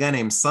 There's a guy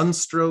named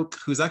Sunstroke,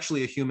 who's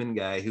actually a human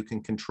guy who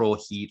can control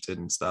heat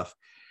and stuff.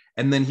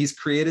 And then he's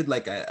created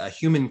like a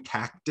human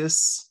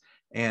cactus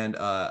and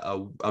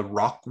a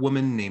rock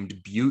woman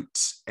named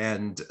Butte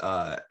and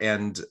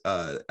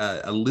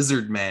a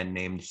lizard man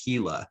named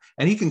Gila.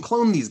 And he can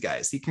clone these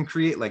guys. He can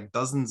create like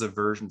dozens of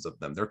versions of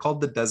them. They're called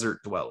the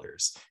Desert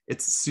Dwellers.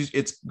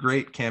 It's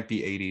great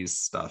campy 80s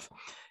stuff.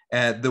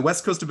 The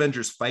West Coast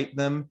Avengers fight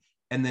them,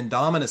 and then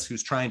Dominus,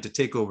 who's trying to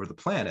take over the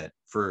planet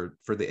for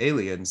the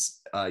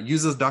aliens,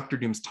 uses Doctor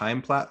Doom's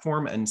time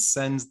platform and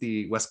sends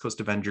the West Coast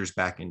Avengers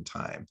back in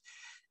time.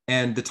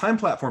 And the time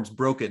platform's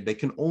broken. They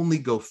can only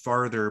go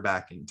farther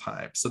back in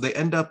time. So they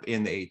end up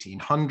in the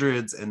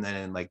 1800s and then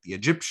in like the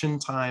Egyptian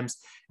times.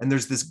 And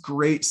there's this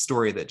great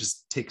story that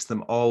just takes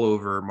them all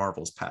over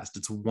Marvel's past.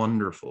 It's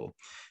wonderful.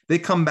 They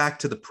come back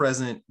to the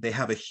present. They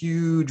have a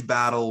huge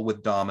battle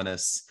with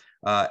Dominus.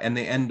 And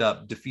they end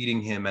up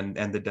defeating him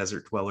and the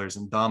Desert Dwellers,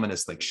 and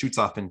Dominus like shoots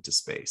off into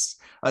space.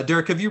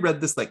 Derek, have you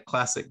read this like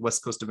classic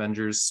West Coast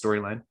Avengers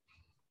storyline?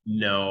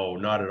 No,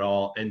 not at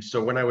all. And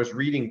so when I was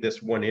reading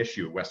this one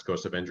issue, West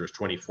Coast Avengers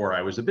 24,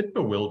 I was a bit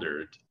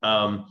bewildered.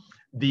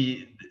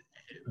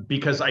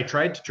 Because I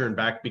tried to turn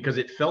back because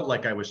it felt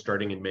like I was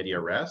starting in media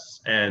res,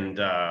 and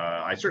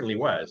I certainly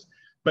was.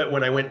 But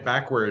when I went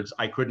backwards,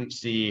 I couldn't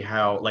see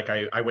how, like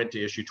I went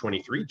to issue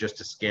 23 just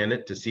to scan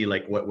it to see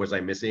like what was I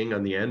missing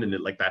on the end. And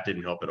that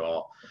didn't help at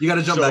all. You got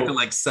to jump back to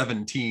like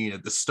 17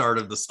 at the start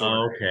of the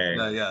story.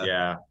 Okay.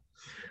 Yeah.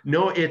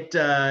 No,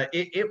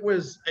 it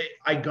was,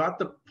 I got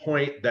the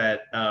point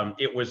that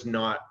it was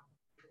not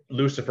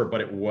Lucifer,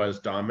 but it was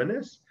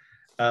Dominus.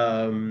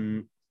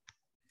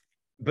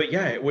 But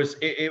yeah, it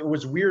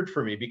was weird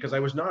for me because I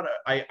was not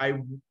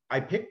I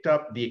picked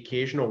up the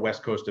occasional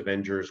West Coast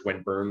Avengers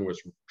when Byrne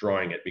was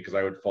drawing it because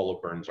I would follow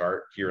Byrne's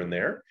art here and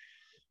there.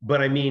 But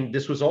I mean,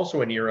 this was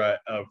also an era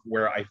of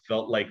where I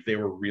felt like they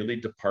were really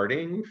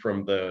departing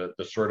from the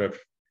sort of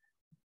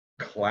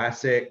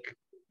classic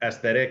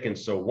aesthetic. And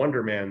so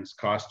Wonder Man's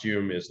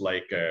costume is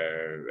like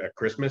a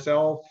Christmas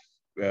elf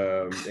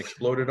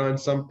exploded on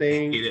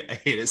something. I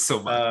hate it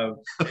so much.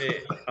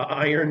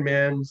 Iron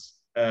Man's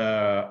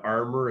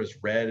armor is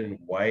red and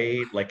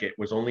white, like it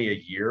was only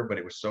a year, but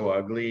it was so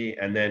ugly.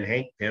 And then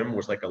Hank Pym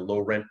was like a low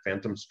rent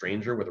phantom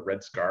stranger with a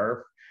red scarf.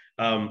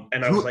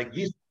 And I was like,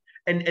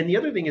 and the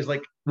other thing is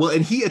like, well,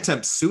 and he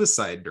attempts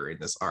suicide during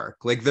this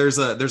arc. Like there's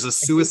a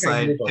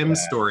suicide Pym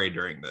story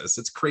during this.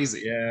 It's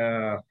crazy.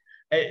 Yeah.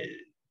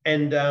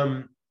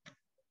 And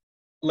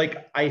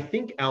like I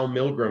think Al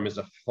Milgrom is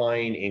a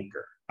fine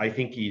inker. I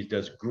think he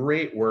does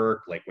great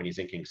work, like when he's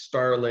inking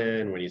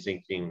Starlin, when he's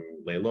inking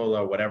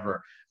Leilola,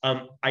 whatever.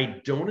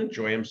 I don't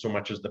enjoy him so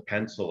much as the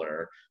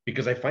penciler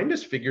because I find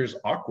his figures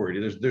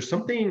awkward. There's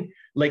something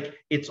like,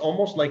 it's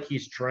almost like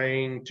he's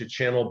trying to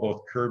channel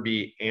both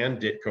Kirby and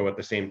Ditko at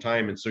the same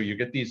time. And so you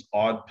get these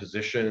odd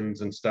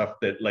positions and stuff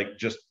that like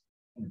just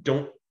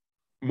don't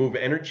move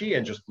energy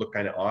and just look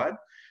kind of odd.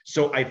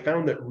 So I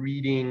found that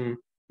reading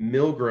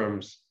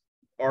Milgrom's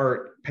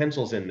art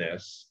pencils in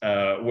this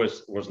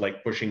was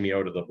like pushing me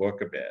out of the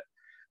book a bit.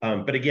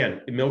 But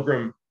again,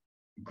 Milgrom,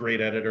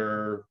 great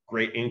editor,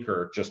 great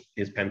inker, just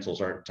his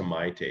pencils aren't to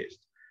my taste.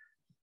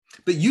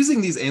 But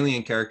using these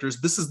alien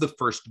characters, this is the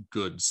first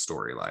good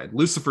storyline.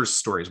 Lucifer's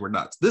stories were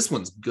nuts. This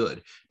one's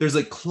good. There's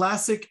a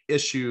classic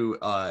issue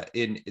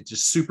it's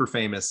just super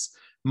famous.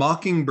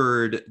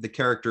 Mockingbird, the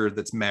character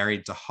that's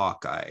married to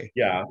Hawkeye,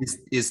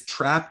 is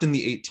trapped in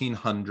the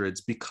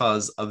 1800s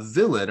because a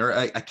villain or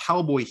a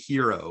cowboy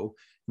hero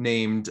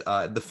named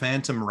the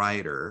Phantom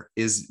Rider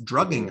is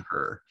drugging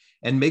her.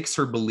 and makes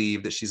her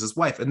believe that she's his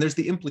wife. And there's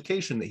the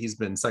implication that he's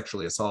been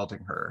sexually assaulting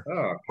her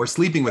Oh, or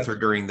sleeping with her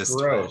that's during this time.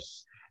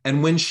 gross.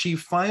 And when she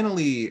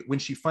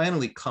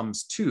finally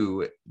comes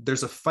to,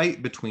 there's a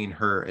fight between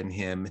her and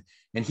him,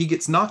 and he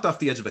gets knocked off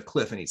the edge of a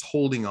cliff and he's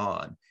holding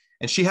on.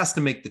 And she has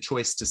to make the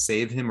choice to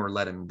save him or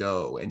let him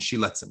go. And she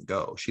lets him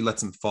go. She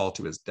lets him fall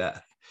to his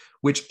death,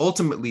 which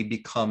ultimately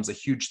becomes a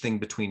huge thing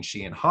between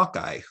she and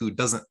Hawkeye, who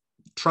doesn't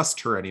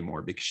trust her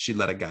anymore because she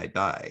let a guy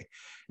die.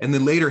 And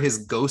then later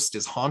his ghost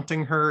is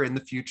haunting her in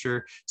the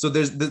future. So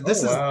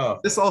Wow.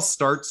 this all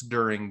starts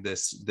during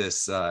this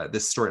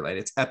storyline.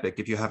 It's epic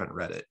if you haven't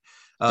read it.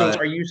 So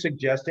are you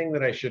suggesting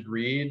that I should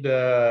read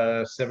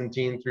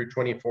 17 through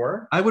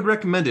 24? I would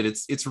recommend it.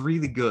 It's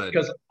really good.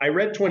 Because I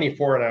read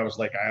 24 and I was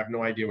like, I have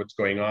no idea what's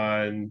going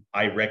on.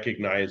 I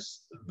recognize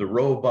the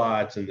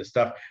robots and the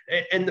stuff.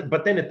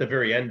 But then at the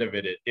very end of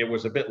it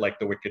was a bit like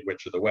the Wicked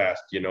Witch of the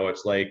West.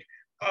 It's like,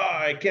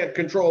 I can't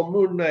control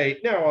Moon Knight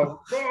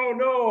now. Oh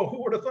no,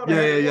 who would have thought I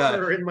had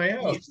water in my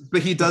house?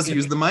 But he does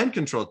use the mind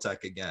control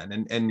tech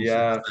again, and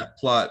yeah, that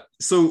plot.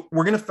 So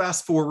we're gonna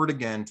fast forward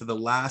again to the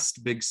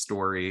last big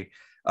story,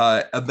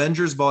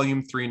 Avengers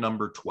Volume 3,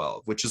 number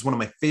 12, which is one of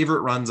my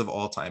favorite runs of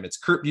all time. It's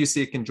Kurt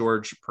Busiek and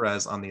George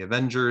Perez on the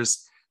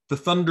Avengers. The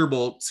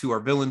Thunderbolts, who are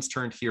villains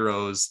turned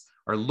heroes,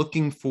 are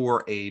looking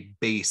for a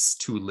base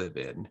to live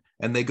in,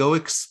 and they go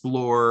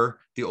explore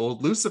the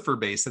old Lucifer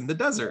base in the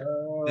desert.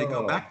 They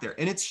go back there,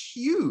 and it's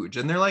huge,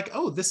 and they're like,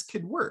 oh, this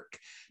could work.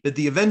 That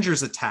the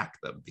Avengers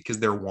attack them because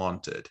they're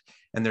wanted,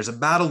 and there's a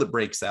battle that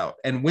breaks out.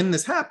 And when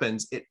this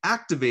happens, it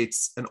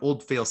activates an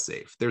old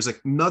failsafe. There's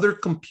another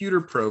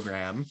computer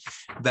program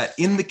that,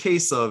 in the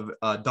case of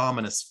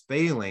Dominus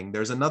failing,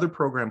 there's another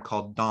program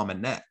called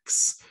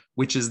Dominex,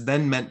 which is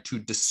then meant to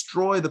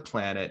destroy the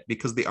planet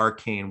because the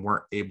Arcane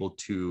weren't able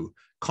to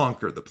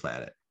conquer the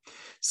planet.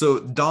 So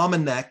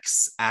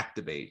Dominex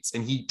activates,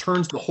 and he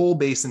turns the whole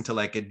base into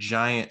like a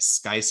giant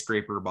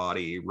skyscraper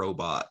body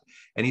robot.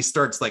 And he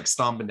starts like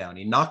stomping down.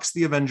 He knocks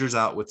the Avengers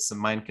out with some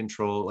mind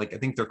control, like I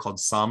think they're called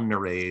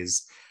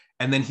Somnarays.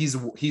 And then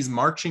he's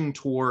marching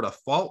toward a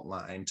fault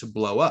line to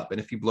blow up.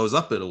 And if he blows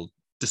up, it'll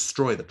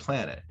destroy the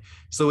planet.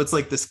 So it's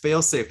like this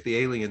failsafe the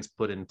aliens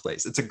put in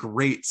place. It's a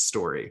great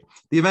story.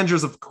 The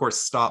Avengers, of course,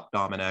 stop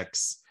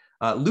Dominex.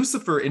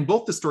 Lucifer, in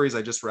both the stories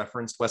I just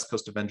referenced, West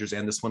Coast Avengers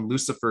and this one,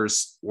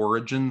 Lucifer's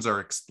origins are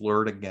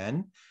explored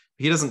again.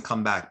 He doesn't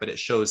come back, but it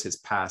shows his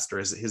past or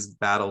his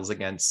battles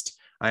against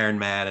Iron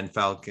Man and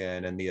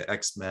Falcon and the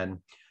X-Men.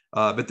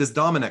 But this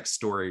Dominex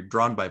story,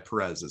 drawn by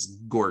Perez, is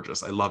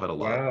gorgeous. I love it a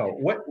lot.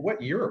 Wow.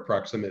 What year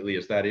approximately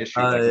is that issue?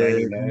 Like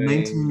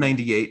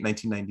 1998,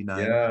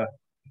 1999. Yeah.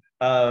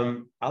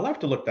 I'll have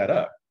to look that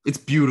up. It's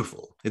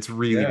beautiful. It's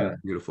really, really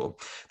beautiful.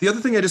 The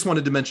other thing I just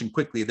wanted to mention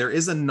quickly, there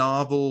is a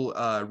novel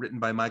written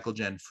by Michael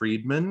Jan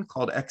Friedman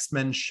called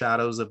X-Men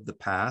Shadows of the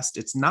Past.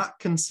 It's not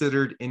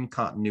considered in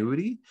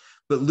continuity,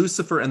 but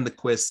Lucifer and the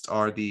Quist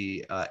are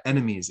the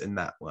enemies in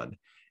that one.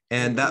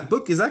 And that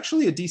book is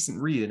actually a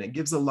decent read, and it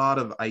gives a lot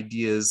of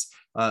ideas.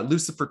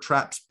 Lucifer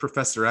traps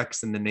Professor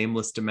X in the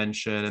nameless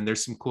dimension, and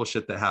there's some cool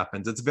shit that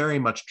happens. It's very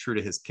much true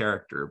to his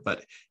character,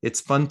 but it's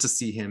fun to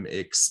see him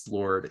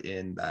explored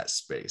in that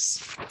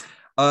space.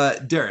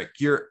 Derek,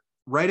 you're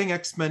writing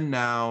X-Men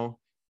now,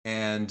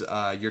 and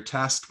you're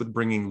tasked with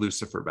bringing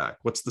Lucifer back.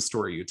 What's the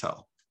story you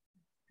tell?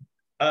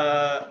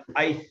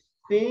 I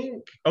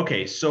think,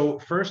 okay, so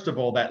first of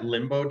all, that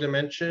limbo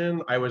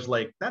dimension, I was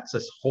like, that's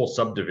a whole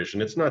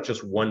subdivision. It's not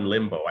just one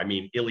limbo. I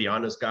mean,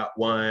 Ileana's got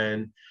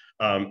one.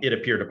 It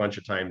appeared a bunch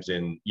of times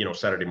in,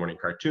 Saturday morning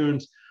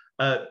cartoons.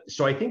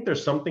 So I think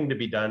there's something to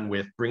be done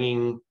with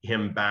bringing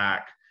him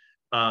back.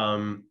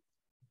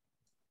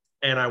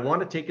 And I want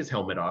to take his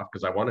helmet off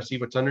because I want to see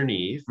what's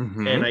underneath.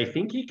 Mm-hmm. And I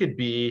think he could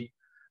be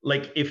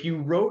like, if you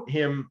wrote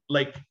him,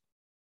 like,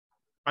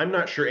 I'm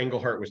not sure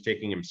Englehart was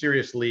taking him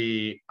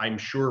seriously. I'm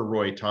sure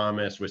Roy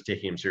Thomas was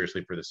taking him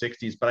seriously for the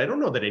 60s, but I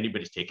don't know that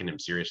anybody's taken him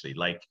seriously.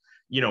 Like,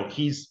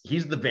 he's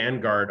the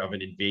vanguard of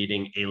an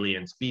invading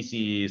alien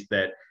species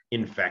that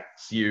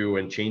infects you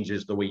and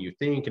changes the way you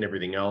think and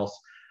everything else.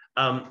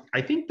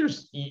 I think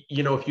there's,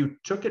 if you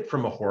took it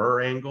from a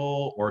horror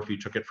angle or if you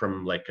took it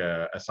from like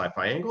a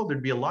sci-fi angle,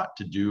 there'd be a lot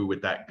to do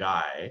with that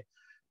guy.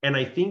 And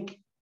I think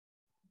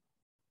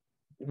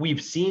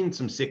we've seen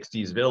some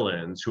 60s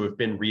villains who have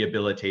been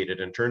rehabilitated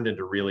and turned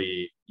into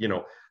really,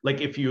 like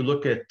if you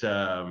look at,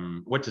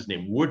 what's his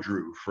name,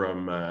 Woodrue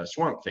from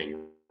Swamp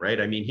Thing, right?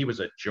 I mean, he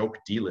was a joke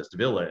D-list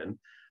villain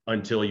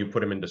until you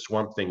put him into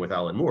Swamp Thing with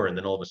Alan Moore. And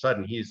then all of a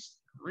sudden he's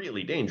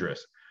really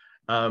dangerous.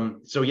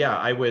 So yeah,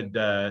 I would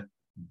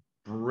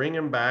bring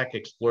him back,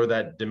 explore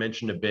that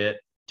dimension a bit,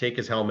 take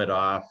his helmet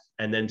off,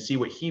 and then see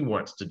what he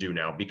wants to do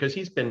now, because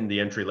he's been the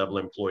entry-level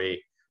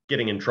employee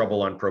getting in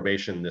trouble on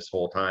probation this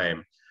whole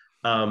time.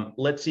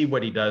 Let's see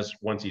what he does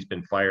once he's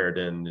been fired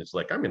and is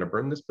like, I'm going to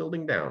burn this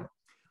building down.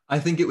 I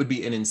think it would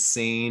be an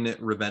insane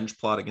revenge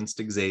plot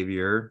against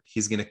Xavier.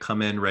 He's going to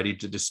come in ready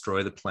to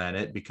destroy the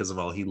planet because of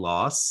all he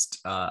lost.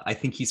 I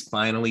think he's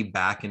finally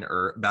back on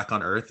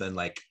Earth and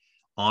like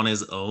on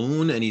his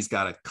own, and he's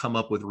got to come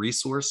up with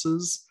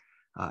resources.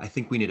 I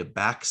think we need a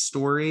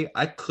backstory.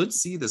 I could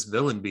see this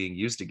villain being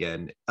used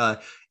again.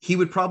 He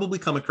would probably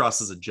come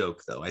across as a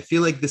joke, though. I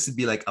feel like this would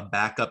be like a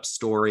backup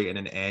story in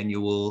an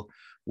annual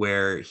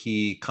where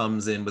he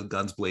comes in with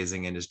guns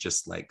blazing and is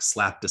just like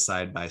slapped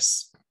aside by a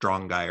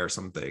strong guy or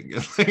something.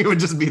 It would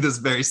just be this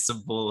very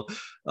simple.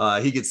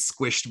 He gets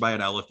squished by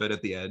an elephant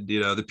at the end.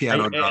 The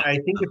piano drop. I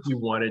think if you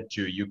wanted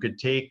to,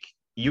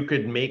 you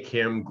could make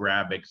him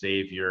grab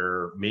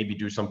Xavier, maybe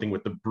do something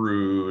with the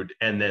Brood,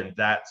 and then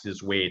that's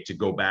his way to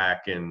go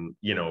back and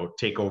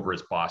take over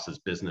his boss's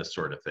business,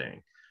 sort of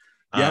thing.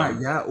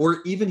 Yeah. Or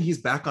even he's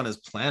back on his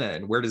planet,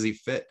 and where does he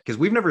fit? Because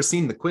we've never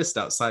seen the Quist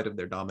outside of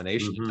their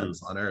domination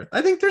attempts on Earth.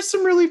 I think there's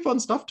some really fun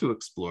stuff to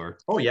explore.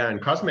 Oh yeah,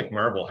 and Cosmic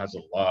Marvel has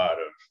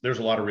there's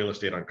a lot of real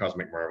estate on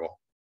Cosmic Marvel.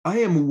 I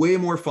am way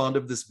more fond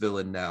of this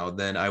villain now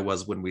than I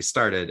was when we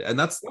started. And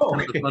that's kind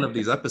of the fun of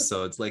these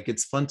episodes. Like,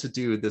 it's fun to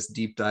do this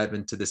deep dive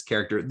into this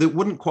character that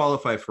wouldn't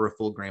qualify for a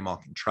full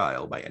Greymalkin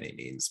trial by any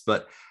means,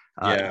 but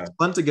it's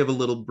fun to give a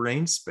little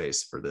brain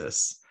space for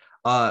this.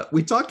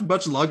 We talked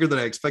much longer than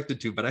I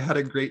expected to, but I had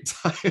a great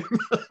time.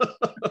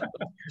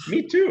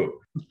 Me too.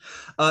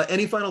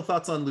 Any final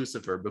thoughts on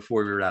Lucifer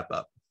before we wrap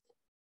up?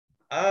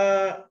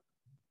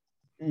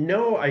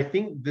 No, I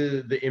think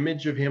the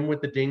image of him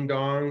with the ding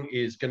dong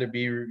is going to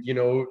be,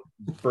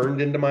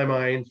 burned into my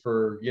mind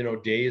for,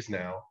 days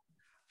now.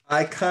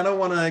 I kind of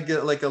want to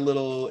get like a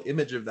little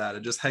image of that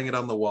and just hang it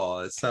on the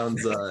wall. It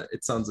sounds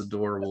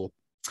adorable.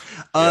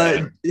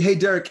 Hey,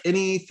 Derek,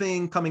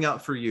 anything coming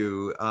out for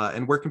you?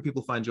 And where can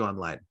people find you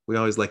online? We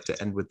always like to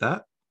end with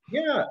that.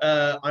 Yeah,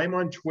 I'm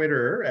on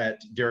Twitter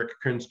at Derek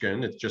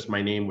Kunsken. It's just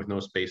my name with no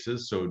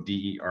spaces. So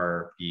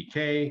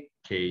DerekKunsken.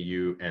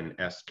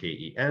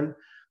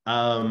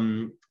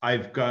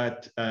 I've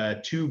got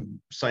 2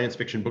 science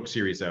fiction book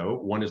series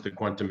out. One is The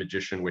Quantum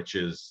Magician, which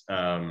is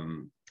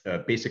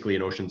basically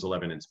an Ocean's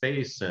 11 in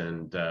space,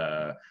 and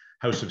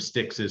House of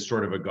Styx is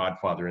sort of a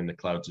Godfather in the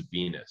Clouds of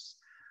Venus.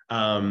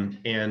 No,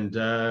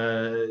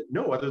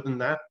 other than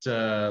that,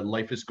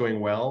 life is going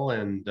well,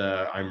 and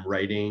I'm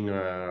writing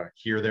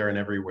here, there, and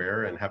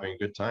everywhere, and having a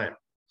good time.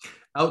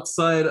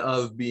 Outside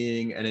of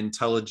being an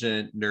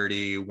intelligent,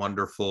 nerdy,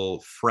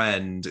 wonderful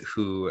friend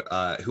who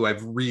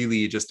I've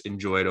really just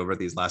enjoyed over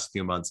these last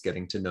few months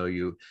getting to know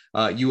you,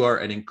 you are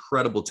an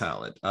incredible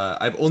talent.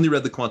 I've only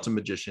read The Quantum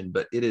Magician,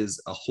 but it is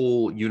a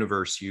whole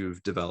universe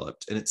you've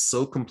developed, and it's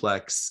so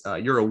complex.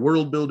 You're a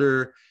world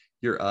builder.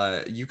 You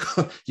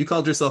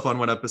called yourself on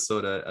one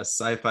episode a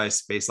sci-fi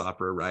space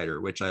opera writer,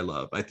 which I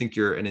love. I think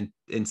you're an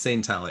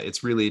insane talent.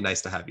 It's really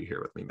nice to have you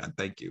here with me, man.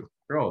 Thank you.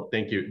 Oh,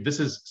 thank you. This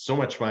is so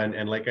much fun.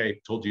 And like I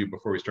told you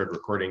before we started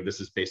recording,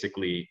 this is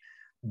basically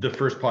the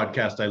first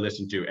podcast I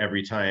listen to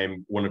every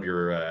time one of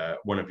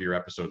your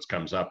episodes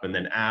comes up. And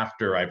then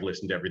after I've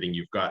listened to everything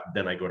you've got,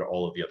 then I go to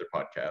all of the other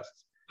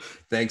podcasts.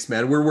 Thanks,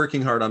 man. We're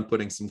working hard on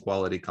putting some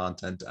quality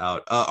content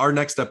out. Our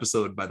next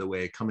episode, by the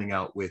way, coming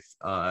out with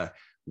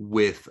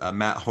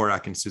Matt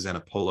Horak and Susanna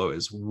Polo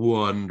is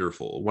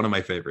wonderful. One of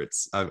my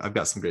favorites. I've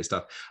got some great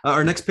stuff.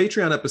 Our next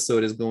Patreon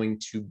episode is going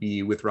to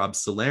be with Rob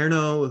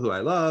Salerno, who I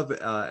love,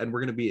 and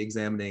we're going to be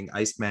examining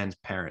Iceman's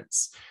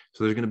parents.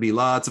 So there's going to be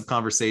lots of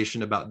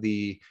conversation about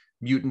the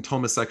mutant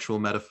homosexual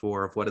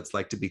metaphor of what it's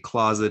like to be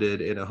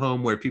closeted in a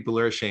home where people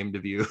are ashamed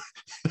of you.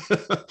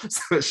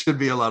 So it should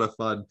be a lot of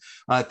fun.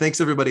 Thanks,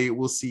 everybody.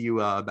 We'll see you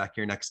back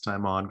here next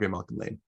time on Greymalkin Lane.